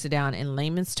because it breaks it down in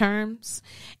layman's terms,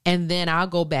 and then I'll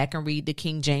go back and read the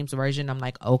King James version. I'm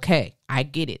like, okay, I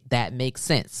get it. That makes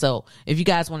sense. So if you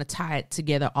guys want to tie it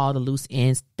together, all the loose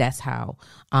ends, that's how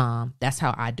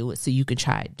I do it. So you can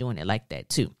try doing it like that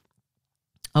too.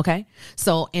 Okay.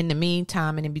 So in the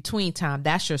meantime and in between time,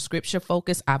 that's your scripture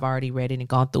focus. I've already read it and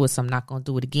gone through it, so I'm not going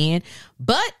to do it again,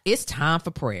 but it's time for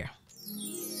prayer.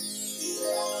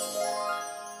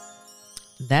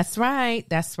 That's right.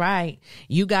 That's right.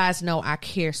 You guys know I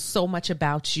care so much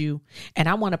about you, and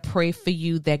I want to pray for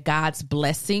you that God's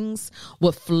blessings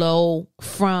will flow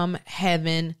from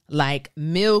heaven like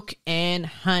milk and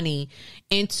honey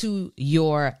into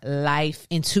your life,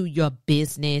 into your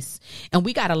business. And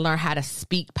we got to learn how to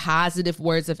speak positive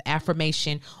words of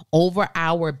affirmation over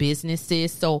our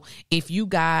businesses. So if you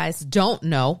guys don't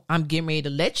know, I'm getting ready to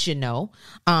let you know.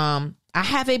 I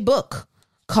have a book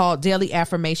called Daily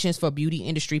Affirmations for Beauty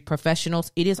Industry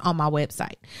Professionals. It is on my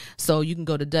website. So you can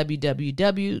go to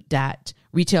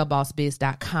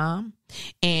www.RetailBossBiz.com.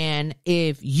 And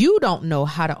if you don't know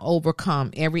how to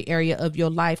overcome every area of your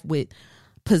life with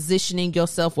positioning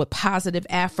yourself with positive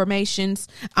affirmations,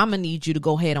 I'm going to need you to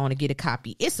go ahead on and get a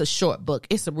copy. It's a short book.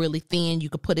 It's a really thin. You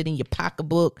could put it in your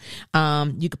pocketbook.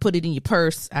 You could put it in your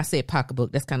purse. I said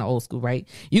pocketbook. That's kind of old school, right?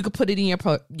 You could put it in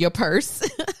your purse.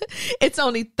 It's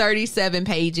only 37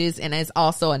 pages, and there's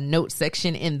also a note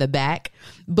section in the back.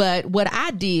 But what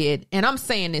I did, and I'm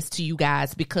saying this to you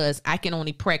guys because I can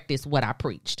only practice what I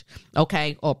preached,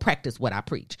 okay? Or practice what I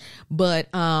preach. But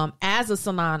as a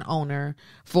salon owner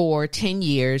for 10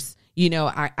 years, you know,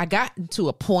 I got to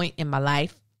a point in my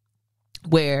life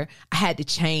where I had to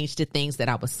change the things that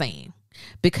I was saying,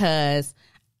 because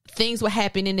things would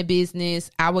happen in the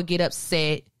business. I would get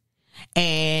upset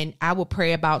and I would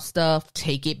pray about stuff,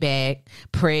 take it back,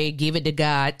 pray, give it to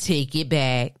God, take it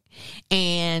back.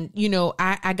 And, you know,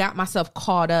 I got myself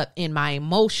caught up in my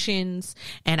emotions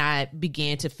and I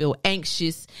began to feel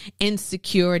anxious,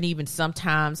 insecure, and even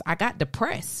sometimes I got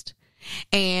depressed.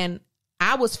 And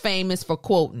I was famous for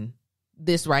quoting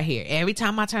this right here. Every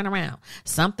time I turn around,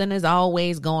 something is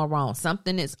always going wrong.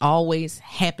 Something is always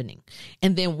happening.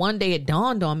 And then one day it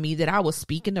dawned on me that I was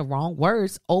speaking the wrong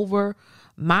words over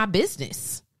my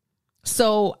business.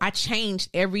 So I changed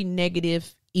every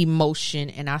negative emotion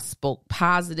and I spoke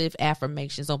positive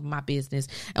affirmations over my business.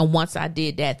 And once I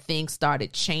did that, things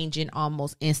started changing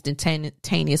almost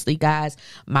instantaneously, guys.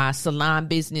 My salon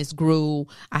business grew.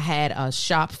 I had a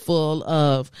shop full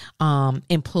of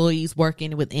employees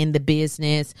working within the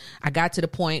business. I got to the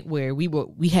point where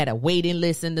we had a waiting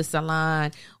list in the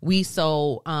salon. We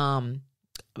sold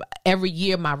every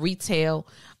year my retail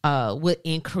would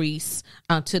increase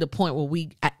to the point where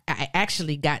I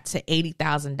actually got to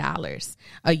 $80,000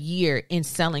 a year in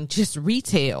selling just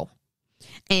retail.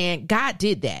 And God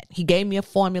did that. He gave me a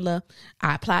formula.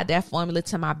 I applied that formula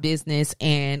to my business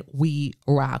and we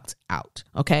rocked out.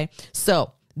 Okay.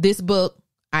 So this book,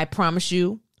 I promise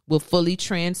you, will fully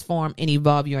transform and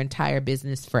evolve your entire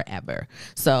business forever.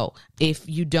 So if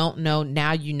you don't know,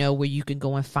 now you know where you can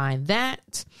go and find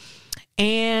that.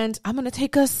 And I'm going to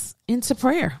take us into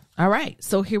prayer. All right.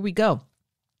 So here we go.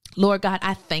 Lord God,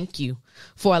 I thank you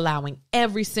for allowing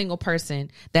every single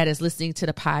person that is listening to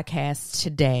the podcast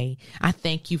today. I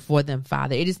thank you for them,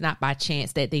 Father. It is not by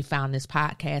chance that they found this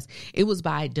podcast. It was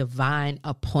by divine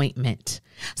appointment.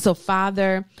 So,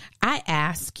 Father, I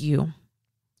ask you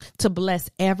to bless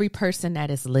every person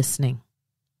that is listening.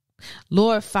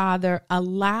 Lord, Father,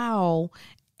 allow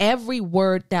every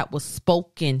word that was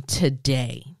spoken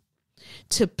today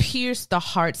to pierce the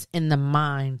hearts and the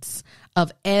minds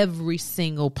of every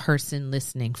single person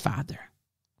listening, Father.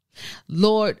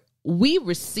 Lord, we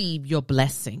receive your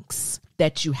blessings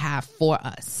that you have for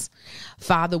us.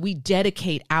 Father, we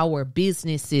dedicate our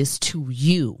businesses to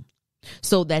you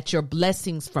so that your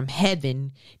blessings from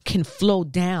heaven can flow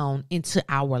down into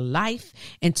our life,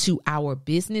 into our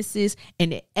businesses,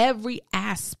 and every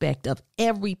aspect of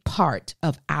every part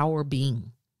of our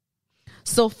being.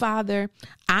 So, Father,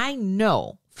 I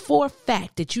know for a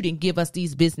fact that you didn't give us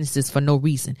these businesses for no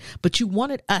reason, but you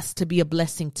wanted us to be a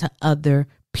blessing to other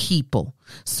people.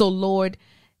 So, Lord,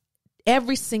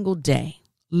 every single day,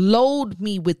 load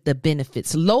me with the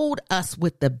benefits, load us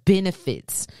with the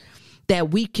benefits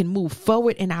that we can move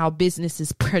forward in our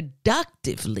businesses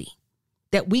productively,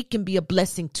 that we can be a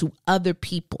blessing to other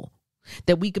people,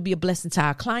 that we could be a blessing to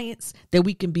our clients, that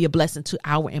we can be a blessing to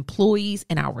our employees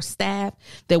and our staff,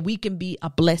 that we can be a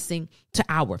blessing to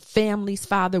our families,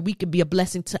 Father. We can be a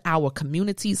blessing to our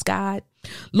communities, God.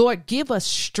 Lord, give us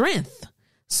strength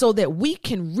so that we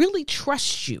can really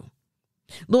trust you.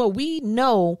 Lord, we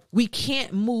know we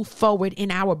can't move forward in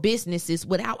our businesses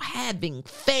without having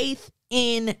faith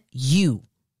in you.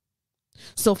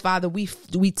 So, Father, we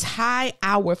tie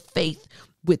our faith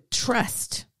with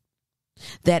trust,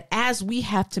 that as we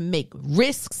have to make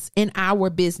risks in our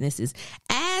businesses,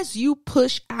 as you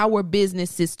push our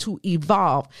businesses to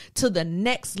evolve to the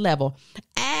next level,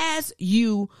 as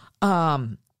you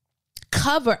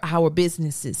cover our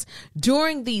businesses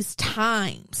during these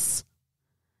times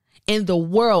in the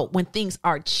world when things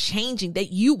are changing,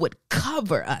 that you would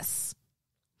cover us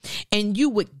and you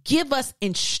would give us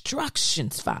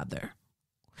instructions, Father,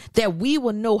 that we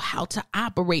will know how to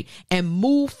operate and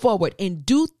move forward and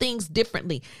do things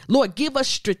differently. Lord, give us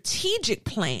strategic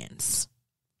plans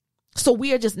so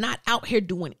we are just not out here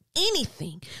doing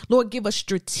anything. Lord, give us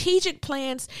strategic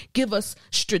plans, give us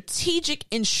strategic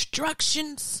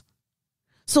instructions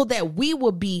so that we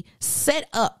will be set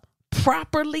up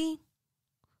properly,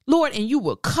 Lord, and you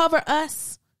will cover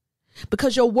us,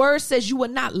 because your word says you will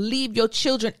not leave your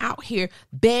children out here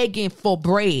begging for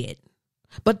bread,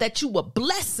 but that you will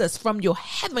bless us from your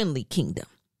heavenly kingdom.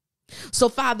 So,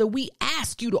 Father, we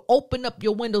ask you to open up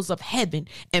your windows of heaven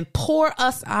and pour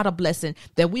us out a blessing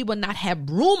that we will not have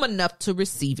room enough to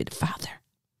receive it, Father.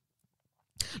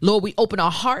 Lord, we open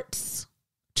our hearts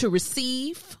to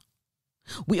receive.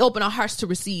 We open our hearts to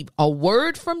receive a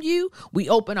word from you. We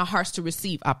open our hearts to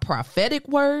receive a prophetic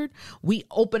word. We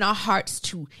open our hearts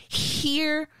to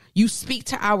hear you speak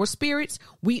to our spirits.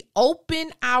 We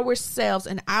open ourselves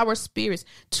and our spirits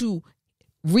to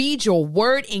read your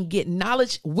word and get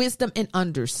knowledge, wisdom, and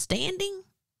understanding.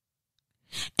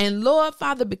 And Lord,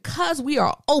 Father, because we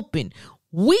are open,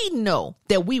 we know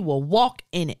that we will walk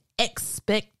in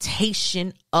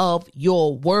expectation of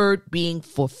your word being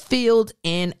fulfilled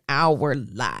in our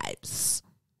lives.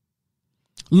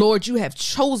 Lord, you have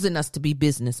chosen us to be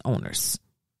business owners,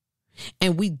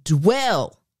 and we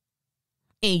dwell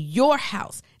in your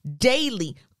house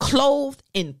daily, clothed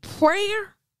in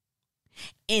prayer,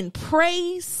 in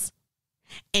praise,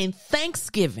 and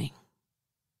thanksgiving.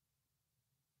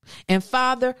 And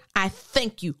Father, I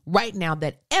thank you right now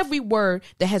that every word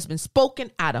that has been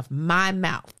spoken out of my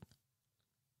mouth,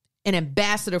 an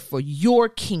ambassador for your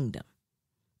kingdom,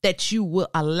 that you will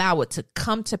allow it to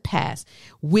come to pass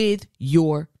with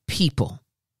your people.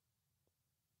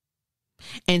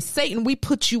 And Satan, we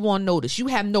put you on notice. You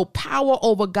have no power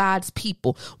over God's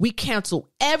people. We cancel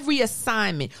every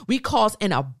assignment. We cause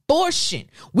an abortion.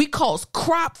 We cause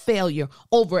crop failure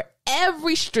over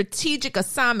every strategic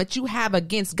assignment you have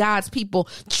against God's people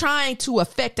trying to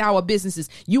affect our businesses.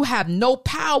 You have no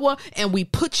power, and we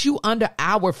put you under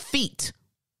our feet.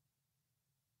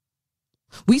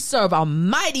 We serve a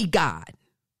mighty God.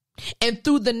 And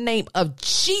through the name of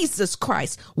Jesus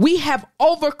Christ, we have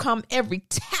overcome every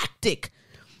tactic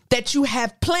that you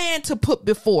have planned to put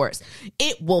before us.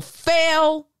 It will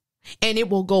fail, and it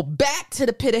will go back to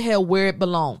the pit of hell where it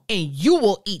belongs. And you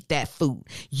will eat that food.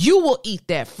 You will eat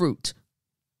that fruit.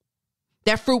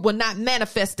 That fruit will not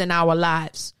manifest in our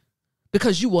lives,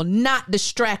 because you will not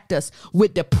distract us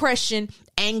with depression,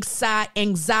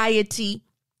 anxiety,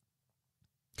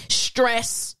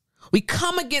 stress. We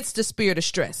come against the spirit of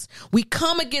stress. We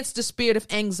come against the spirit of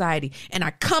anxiety. And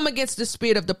I come against the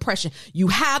spirit of depression. You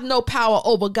have no power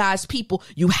over God's people.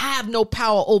 You have no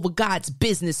power over God's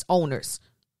business owners.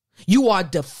 You are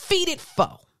defeated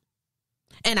foe.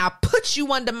 And I put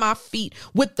you under my feet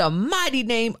with the mighty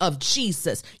name of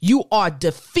Jesus. You are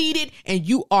defeated, and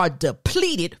you are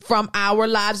depleted from our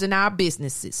lives and our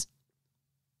businesses.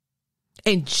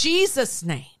 In Jesus'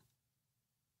 name.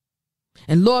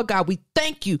 And Lord God, we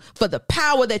thank you for the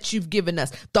power that you've given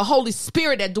us, the Holy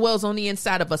Spirit that dwells on the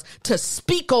inside of us, to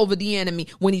speak over the enemy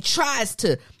when he tries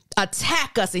to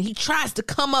attack us and he tries to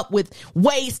come up with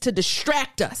ways to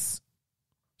distract us.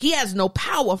 He has no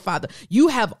power, Father. You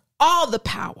have all the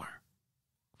power,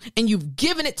 and you've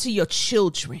given it to your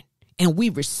children, and we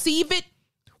receive it.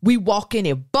 We walk in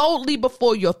it boldly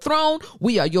before your throne.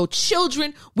 We are your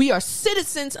children. We are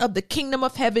citizens of the kingdom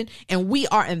of heaven, and we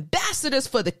are ambassadors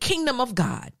for the kingdom of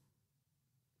God.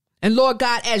 And Lord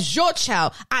God, as your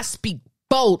child, I speak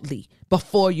boldly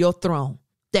before your throne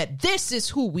that this is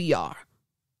who we are.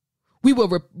 We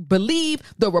will believe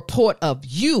the report of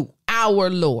you,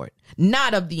 our Lord,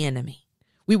 not of the enemy.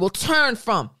 We will turn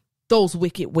from those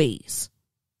wicked ways.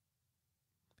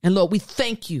 And Lord, we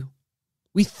thank you.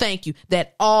 We thank you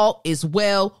that all is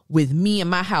well with me and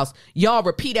my house. Y'all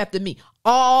repeat after me.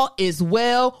 All is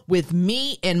well with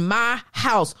me and my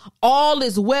house. All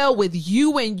is well with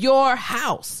you and your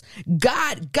house.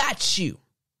 God got you.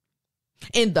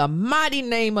 In the mighty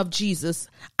name of Jesus,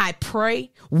 I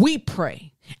pray, we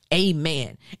pray.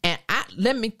 Amen. And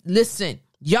let me listen.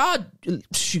 Y'all,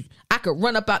 I could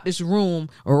run up out this room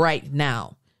right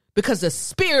now, because the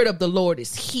Spirit of the Lord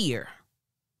is here.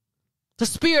 The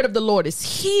Spirit of the Lord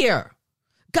is here.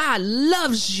 God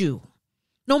loves you.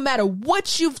 No matter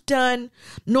what you've done,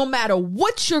 no matter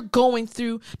what you're going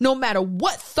through, no matter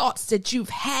what thoughts that you've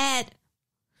had,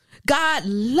 God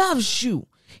loves you.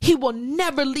 He will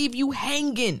never leave you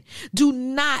hanging. Do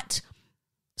not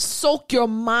soak your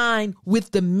mind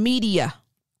with the media.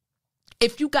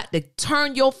 If you got to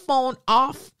turn your phone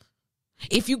off,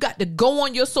 if you got to go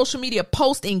on your social media,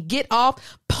 post and get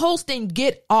off, post and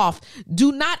get off.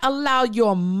 Do not allow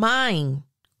your mind,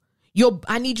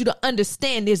 I need you to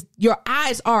understand this. Your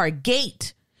eyes are a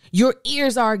gate. Your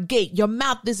ears are a gate. Your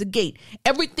mouth is a gate.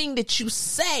 Everything that you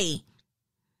say,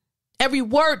 every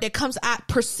word that comes out,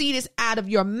 proceeds out of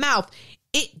your mouth,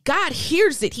 God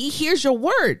hears it. He hears your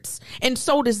words. And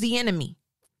so does the enemy.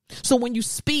 So when you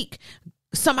speak,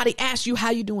 somebody asks you, how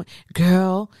you doing?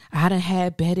 Girl, I done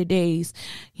had better days.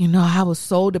 You know, I was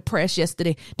so depressed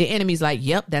yesterday. The enemy's like,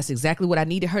 yep, that's exactly what I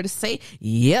needed her to say.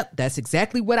 Yep, that's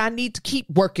exactly what I need to keep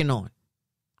working on.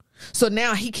 So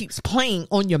now he keeps playing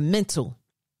on your mental,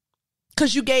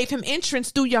 because you gave him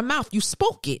entrance through your mouth. You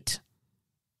spoke it.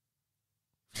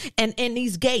 And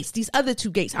these gates, these other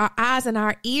two gates, our eyes and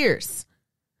our ears.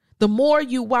 The more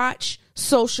you watch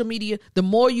social media, the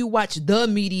more you watch the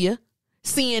media,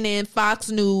 CNN,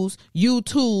 Fox News,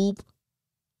 YouTube,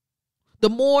 the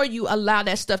more you allow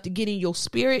that stuff to get in your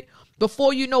spirit,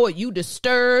 before you know it, you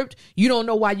disturbed. You don't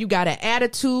know why you got an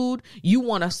attitude. You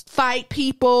want to fight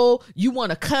people. You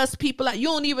want to cuss people out. You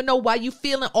don't even know why you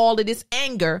feeling all of this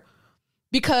anger,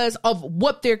 because of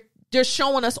what they're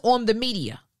showing us on the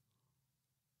media.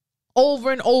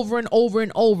 over and over and over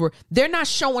and over. They're not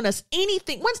showing us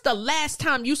anything. When's the last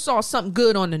time you saw something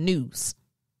good on the news?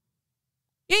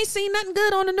 You ain't seen nothing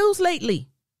good on the news lately.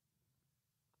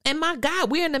 And my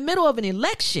God, we're in the middle of an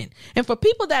election. And for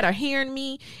people that are hearing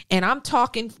me, and I'm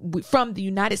talking from the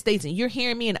United States, and you're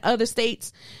hearing me in other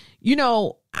states, you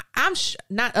know, I'm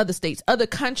not other states, other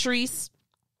countries.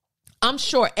 I'm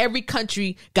sure every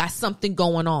country got something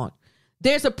going on.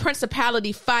 There's a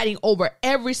principality fighting over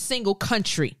every single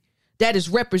country that is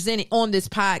represented on this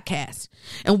podcast.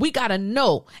 And we got to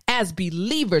know, as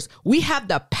believers, we have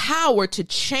the power to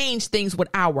change things with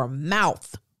our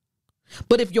mouth.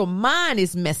 But if your mind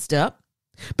is messed up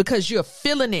because you're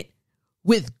filling it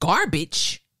with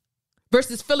garbage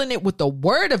versus filling it with the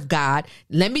word of God,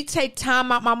 let me take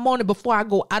time out my morning before I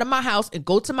go out of my house and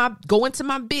go into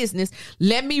my business.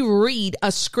 Let me read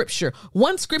a scripture.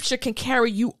 One scripture can carry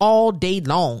you all day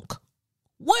long.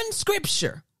 One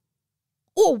scripture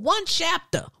or one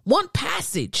chapter, one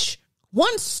passage,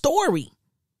 one story.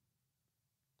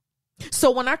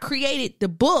 So when I created the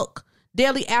book,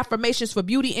 Daily Affirmations for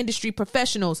Beauty Industry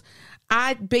Professionals,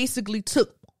 I basically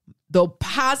took the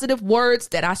positive words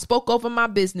that I spoke over my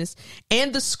business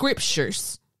and the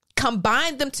scriptures,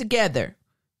 combined them together.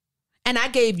 And I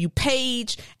gave you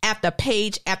page after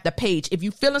page after page. If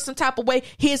you feeling some type of way,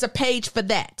 here's a page for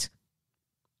that.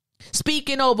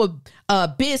 Speaking over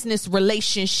business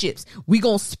relationships, we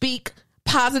going to speak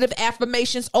positive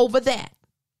affirmations over that.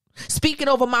 Speaking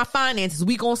over my finances,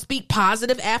 we going to speak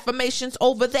positive affirmations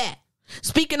over that.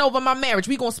 Speaking over my marriage,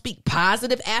 we're going to speak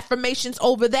positive affirmations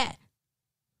over that.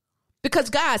 Because,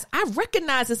 guys, I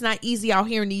recognize it's not easy out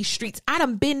here in these streets. I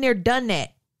done been there, done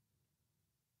that.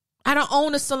 I don't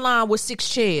own a salon with 6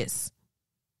 chairs.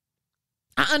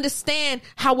 I understand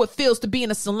how it feels to be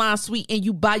in a salon suite and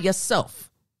you by yourself.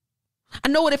 I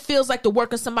know what it feels like to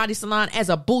work in somebody's salon as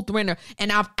a booth renter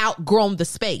and I've outgrown the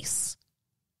space.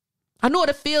 I know what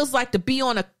it feels like to be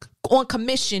on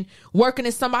commission working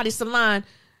in somebody's salon,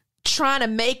 trying to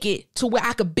make it to where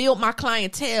I could build my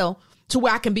clientele to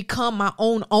where I can become my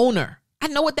own owner. I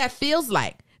know what that feels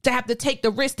like to have to take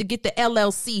the risk to get the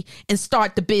LLC and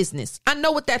start the business. I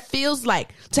know what that feels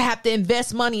like to have to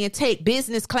invest money and take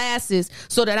business classes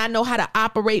so that I know how to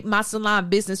operate my salon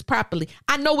business properly.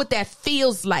 I know what that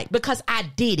feels like because I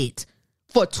did it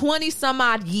for 20 some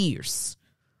odd years.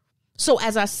 So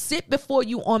as I sit before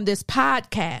you on this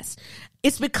podcast,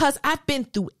 it's because I've been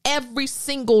through every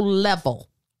single level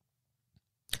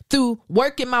through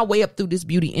working my way up through this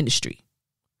beauty industry.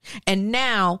 And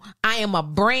now I am a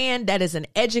brand that is an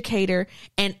educator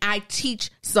and I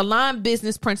teach salon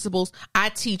business principles. I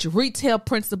teach retail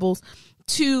principles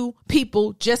to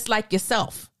people just like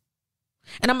yourself.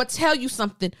 And I'm going to tell you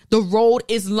something. The road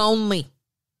is lonely.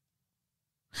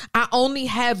 I only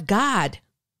have God.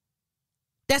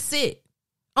 That's it.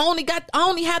 I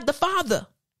only have the Father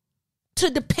to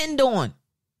depend on.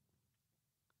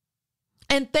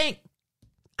 And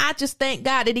I just thank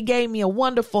God that he gave me a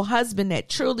wonderful husband that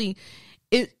truly,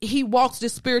 he walks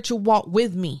this spiritual walk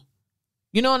with me.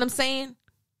 You know what I'm saying?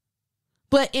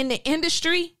 But in the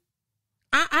industry,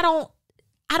 I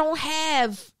don't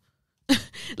have,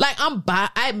 like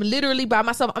I'm literally by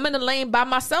myself. I'm in the lane by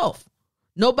myself.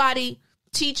 Nobody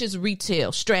teaches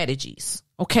retail strategies.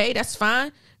 Okay, that's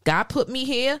fine. God put me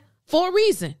here for a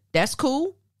reason. That's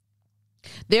cool.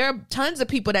 There are tons of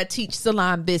people that teach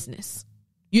salon business.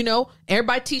 You know,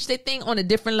 everybody teach their thing on a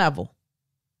different level.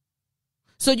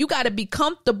 So you got to be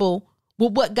comfortable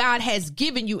with what God has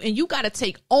given you, and you got to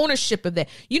take ownership of that.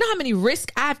 You know how many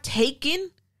risks I've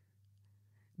taken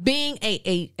being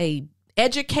a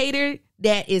educator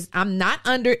that is, I'm not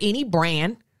under any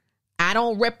brand. I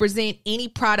don't represent any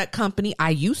product company.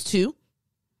 I used to.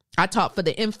 I taught for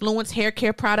the Influence hair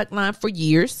care product line for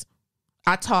years.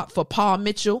 I taught for Paul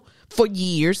Mitchell for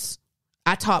years.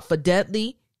 I taught for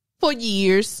Dudley for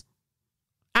years.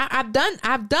 I've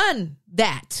done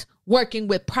that working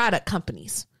with product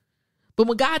companies. But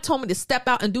when God told me to step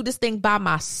out and do this thing by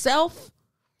myself,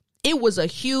 it was a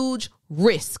huge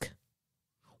risk.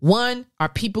 1, are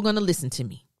people going to listen to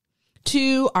me?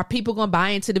 2, are people going to buy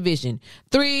into the vision?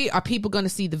 3, are people going to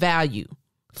see the value?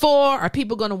 4, are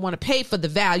people going to want to pay for the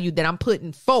value that I'm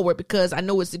putting forward because I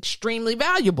know it's extremely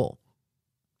valuable?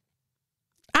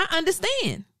 I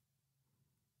understand.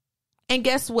 And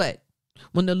guess what?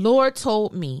 When the Lord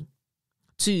told me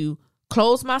to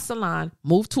close my salon,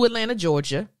 move to Atlanta,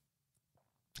 Georgia,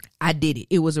 I did it.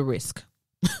 It was a risk.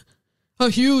 A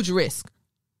huge risk.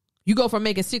 You go from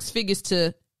making 6 figures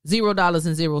to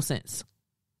 $0.00.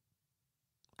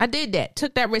 I did that.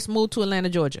 Took that risk, moved to Atlanta,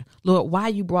 Georgia. Lord, why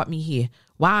you brought me here?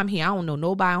 Why I'm here? I don't know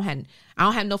nobody. I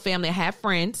don't have no family. I have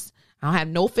friends. I don't have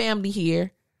no family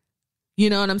here. You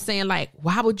know what I'm saying? Like,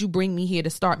 why would you bring me here to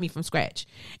start me from scratch?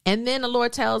 And then the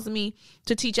Lord tells me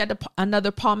to teach at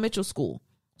another Paul Mitchell school.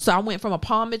 So I went from a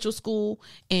Paul Mitchell school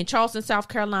in Charleston, South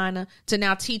Carolina, to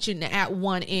now teaching at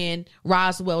one in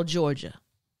Roswell, Georgia.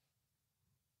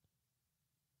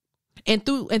 And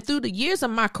through the years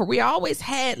of my career, I always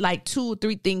had like 2 or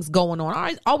 3 things going on.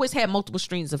 I always had multiple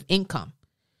streams of income.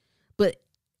 But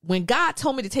when God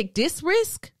told me to take this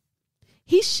risk,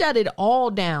 he shut it all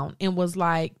down and was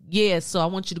like, yeah, so I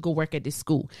want you to go work at this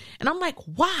school. And I'm like,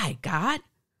 why, God?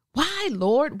 Why,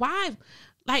 Lord? Why?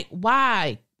 Like,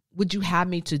 why would you have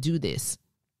me to do this?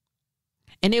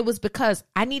 And it was because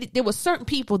there were certain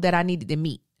people that I needed to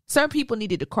meet. Certain people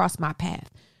needed to cross my path.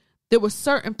 There were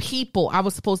certain people I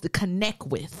was supposed to connect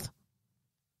with.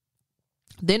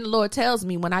 Then the Lord tells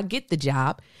me when I get the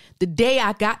job, the day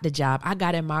I got the job, I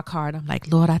got in my car and I'm like,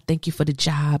 Lord, I thank you for the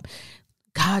job.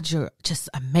 God, you're just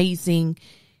amazing.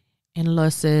 And the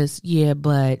Lord says, yeah,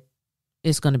 but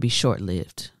it's going to be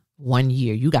short-lived. 1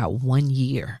 year. You got 1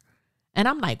 year. And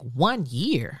I'm like, 1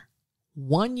 year?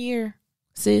 1 year,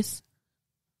 sis?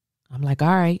 I'm like, all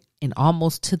right. And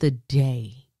almost to the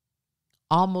day,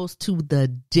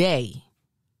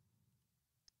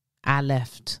 I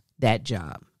left that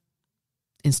job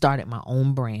and started my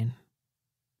own brand.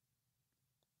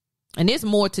 And there's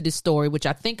more to this story, which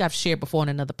I think I've shared before in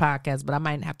another podcast, but I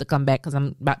might have to come back because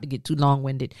I'm about to get too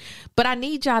long-winded. But I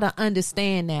need y'all to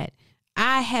understand that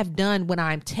I have done what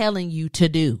I'm telling you to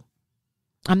do.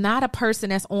 I'm not a person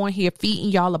that's on here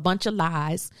feeding y'all a bunch of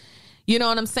lies. You know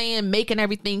what I'm saying? Making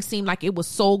everything seem like it was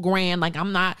so grand. Like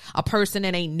I'm not a person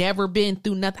that ain't never been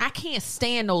through nothing. I can't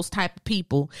stand those type of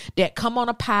people that come on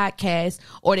a podcast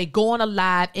or they go on a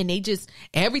live and they just,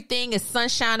 everything is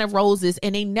sunshine and roses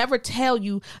and they never tell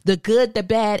you the good, the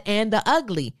bad, and the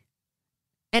ugly.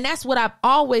 And that's what I've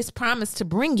always promised to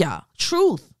bring y'all.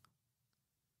 Truth.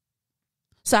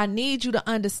 So I need you to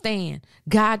understand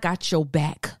God got your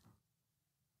back.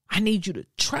 I need you to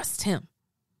trust him.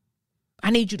 I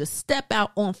need you to step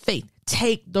out on faith.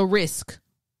 Take the risk.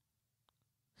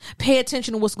 Pay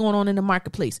attention to what's going on in the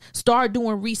marketplace. Start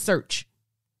doing research.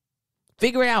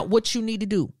 Figure out what you need to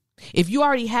do. If you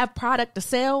already have product to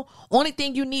sell, only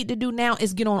thing you need to do now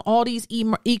is get on all these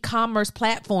e-commerce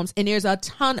platforms, and there's a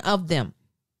ton of them.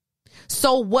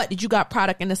 So what? Did you got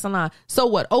product in the salon? So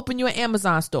what? Open you an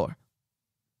Amazon store.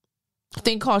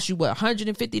 Thing costs you what?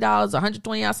 $150,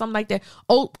 $120, something like that.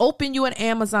 Open you an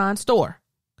Amazon store.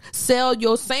 Sell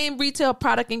your same retail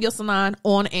product in your salon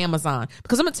on Amazon.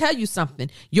 Because I'm going to tell you something.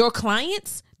 Your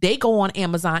clients, they go on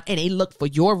Amazon and they look for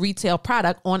your retail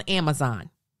product on Amazon.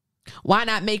 Why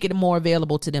not make it more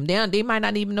available to them? They might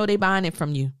not even know they're buying it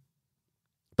from you.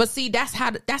 But see, that's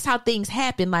how things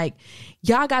happen. Like,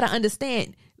 y'all got to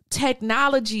understand,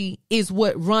 technology is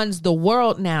what runs the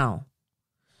world now.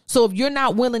 So if you're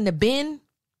not willing to bend,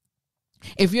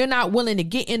 if you're not willing to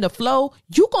get in the flow,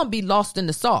 you're going to be lost in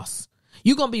the sauce.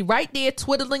 You're going to be right there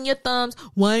twiddling your thumbs.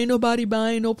 Why ain't nobody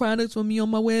buying no products from me on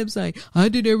my website? I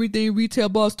did everything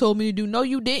RetailBoss told me to do. No,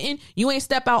 you didn't. You ain't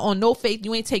step out on no faith.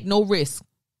 You ain't take no risk.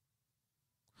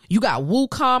 You got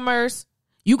WooCommerce.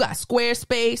 You got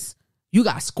Squarespace. You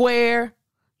got Square.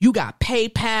 You got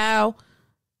PayPal.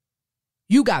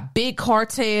 You got Big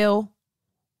Cartel.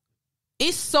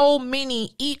 It's so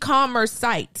many e-commerce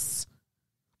sites.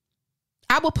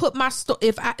 I would put my store,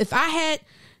 if I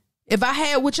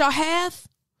had what y'all have,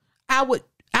 I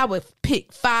would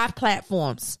pick 5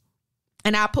 platforms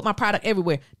and I'll put my product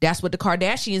everywhere. That's what the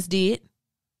Kardashians did.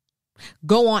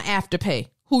 Go on Afterpay.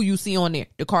 Who you see on there?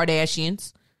 The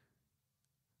Kardashians.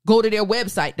 Go to their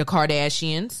website, the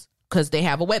Kardashians, because they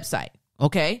have a website.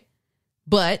 Okay.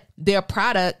 But their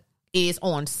product is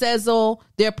on Sezzle.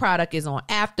 Their product is on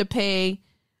Afterpay.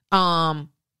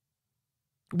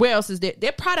 Where else is there?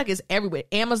 Their product is everywhere.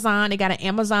 Amazon. They got an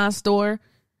Amazon store.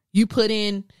 You put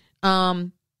in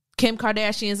Kim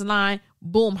Kardashian's line,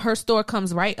 boom, her store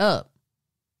comes right up.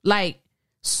 Like,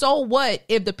 so what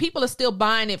if the people are still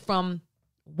buying it from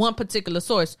one particular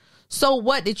source? So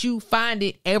what that you find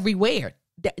it everywhere?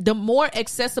 The more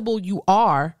accessible you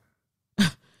are,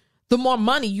 the more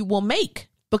money you will make.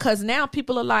 Because now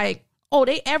people are like, oh,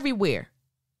 they everywhere.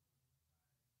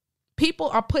 People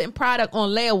are putting product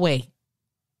on layaway.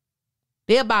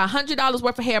 They'll buy $100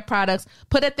 worth of hair products,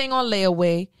 put that thing on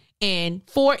layaway, and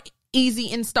 4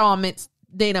 easy installments,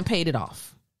 they done paid it off.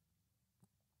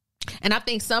 And I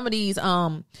think some of these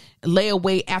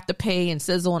layaway, Afterpay, and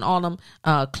Sizzle and all them,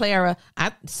 Clara,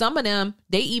 some of them,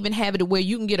 they even have it where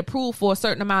you can get approved for a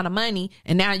certain amount of money,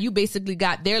 and now you basically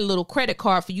got their little credit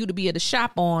card for you to be able to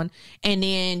shop on, and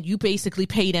then you basically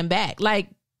pay them back. Like,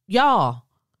 y'all,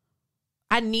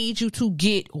 I need you to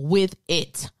get with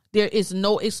it. There is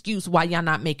no excuse why y'all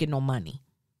not making no money.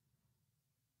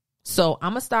 So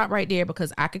I'm going to stop right there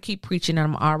because I could keep preaching and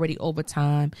I'm already over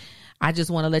time. I just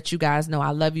want to let you guys know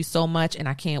I love you so much and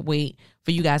I can't wait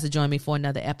for you guys to join me for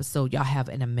another episode. Y'all have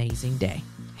an amazing day.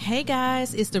 Hey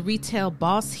guys, it's the Retail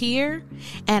Boss here,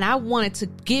 and I wanted to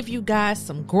give you guys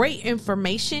some great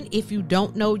information. If you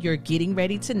don't know, you're getting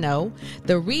ready to know.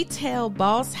 The Retail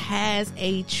Boss has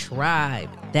a tribe.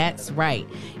 That's right.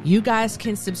 You guys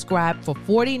can subscribe for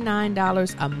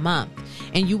 $49 a month,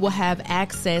 and you will have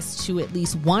access to at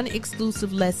least one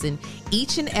exclusive lesson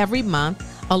each and every month.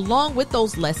 Along with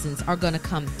those lessons are going to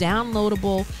come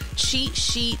downloadable cheat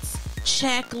sheets,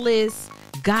 checklists,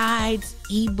 guides,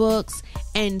 ebooks,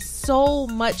 and so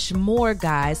much more,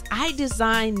 guys. I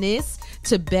designed this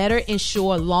to better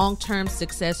ensure long-term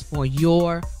success for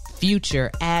your future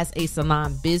as a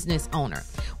salon business owner.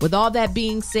 With all that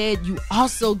being said, you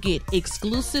also get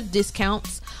exclusive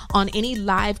discounts on any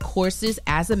live courses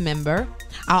as a member.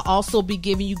 I'll also be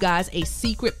giving you guys a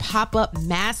secret pop-up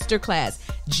masterclass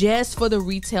just for the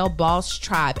Retail Boss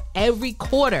Tribe every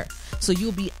quarter. So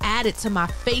you'll be added to my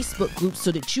Facebook group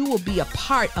so that you will be a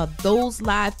part of those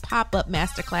live pop-up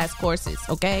masterclass courses,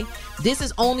 okay? This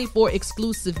is only for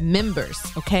exclusive members,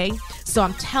 okay? So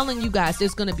I'm telling you guys,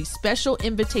 there's going to be special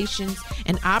invitations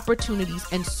and opportunities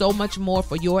and so much more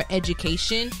for your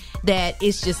education that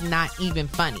it's just not even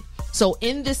funny. So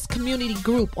in this community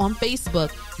group on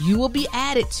Facebook, you will be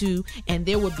added to, and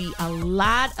there will be a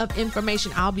lot of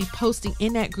information I'll be posting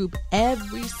in that group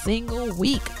every single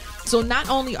week. So not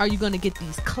only are you going to get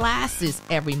these classes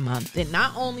every month, and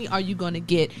not only are you going to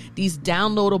get these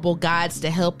downloadable guides to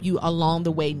help you along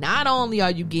the way, not only are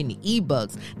you getting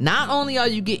ebooks, not only are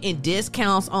you getting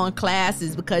discounts on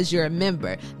classes because you're a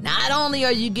member, not only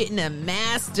are you getting a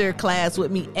master class with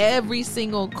me every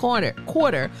single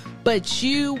quarter, but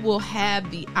you will have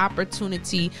the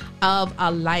opportunity of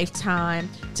a lifetime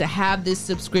to have this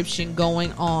subscription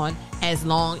going on as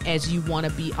long as you want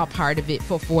to be a part of it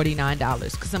for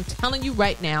 $49. Because I'm telling you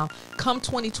right now, come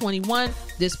 2021,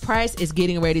 this price is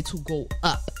getting ready to go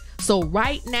up. So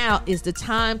right now is the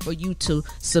time for you to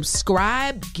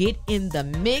subscribe, get in the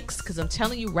mix, because I'm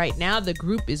telling you right now, the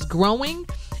group is growing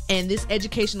and this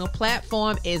educational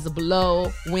platform is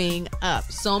blowing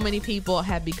up. So many people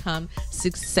have become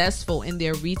successful in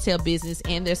their retail business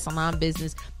and their salon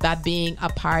business by being a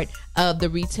part of the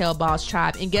Retail Boss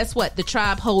Tribe. And guess what? The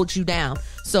tribe holds you down.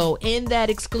 So in that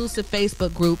exclusive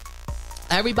Facebook group,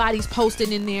 everybody's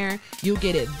posting in there. You'll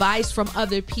get advice from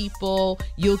other people.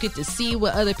 You'll get to see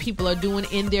what other people are doing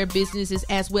in their businesses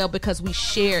as well, because we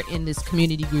share in this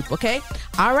community group, okay?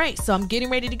 All right, so I'm getting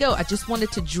ready to go. I just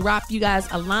wanted to drop you guys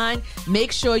a line.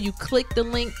 Make sure you click the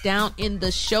link down in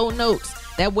the show notes.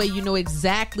 That way you know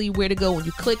exactly where to go. When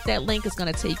you click that link, it's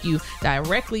going to take you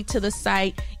directly to the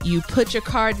site. You put your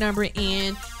card number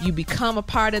in, you become a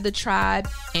part of the tribe,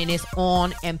 and it's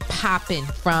on and popping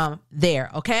from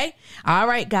there, okay? All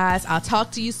right, guys, I'll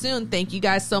talk to you soon. Thank you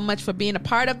guys so much for being a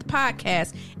part of the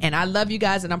podcast, and I love you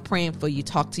guys, and I'm praying for you.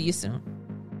 Talk to you soon.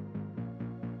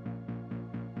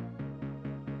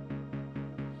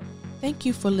 Thank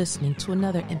you for listening to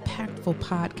another impactful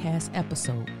podcast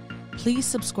episode. Please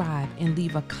subscribe and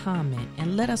leave a comment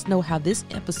and let us know how this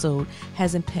episode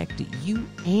has impacted you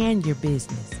and your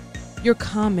business. Your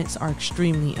comments are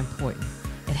extremely important.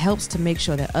 It helps to make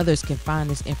sure that others can find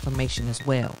this information as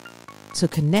well. To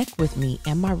connect with me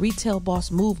and my Retail Boss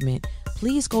movement,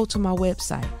 please go to my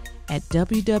website at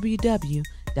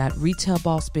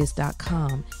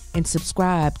www.retailbossbiz.com and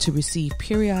subscribe to receive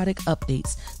periodic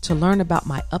updates to learn about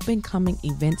my up-and-coming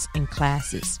events and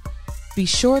classes. Be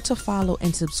sure to follow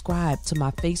and subscribe to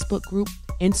my Facebook group,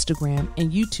 Instagram, and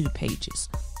YouTube pages.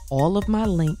 All of my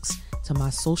links to my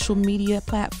social media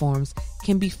platforms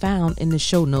can be found in the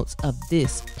show notes of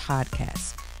this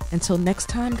podcast. Until next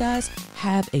time, guys,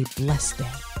 have a blessed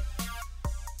day.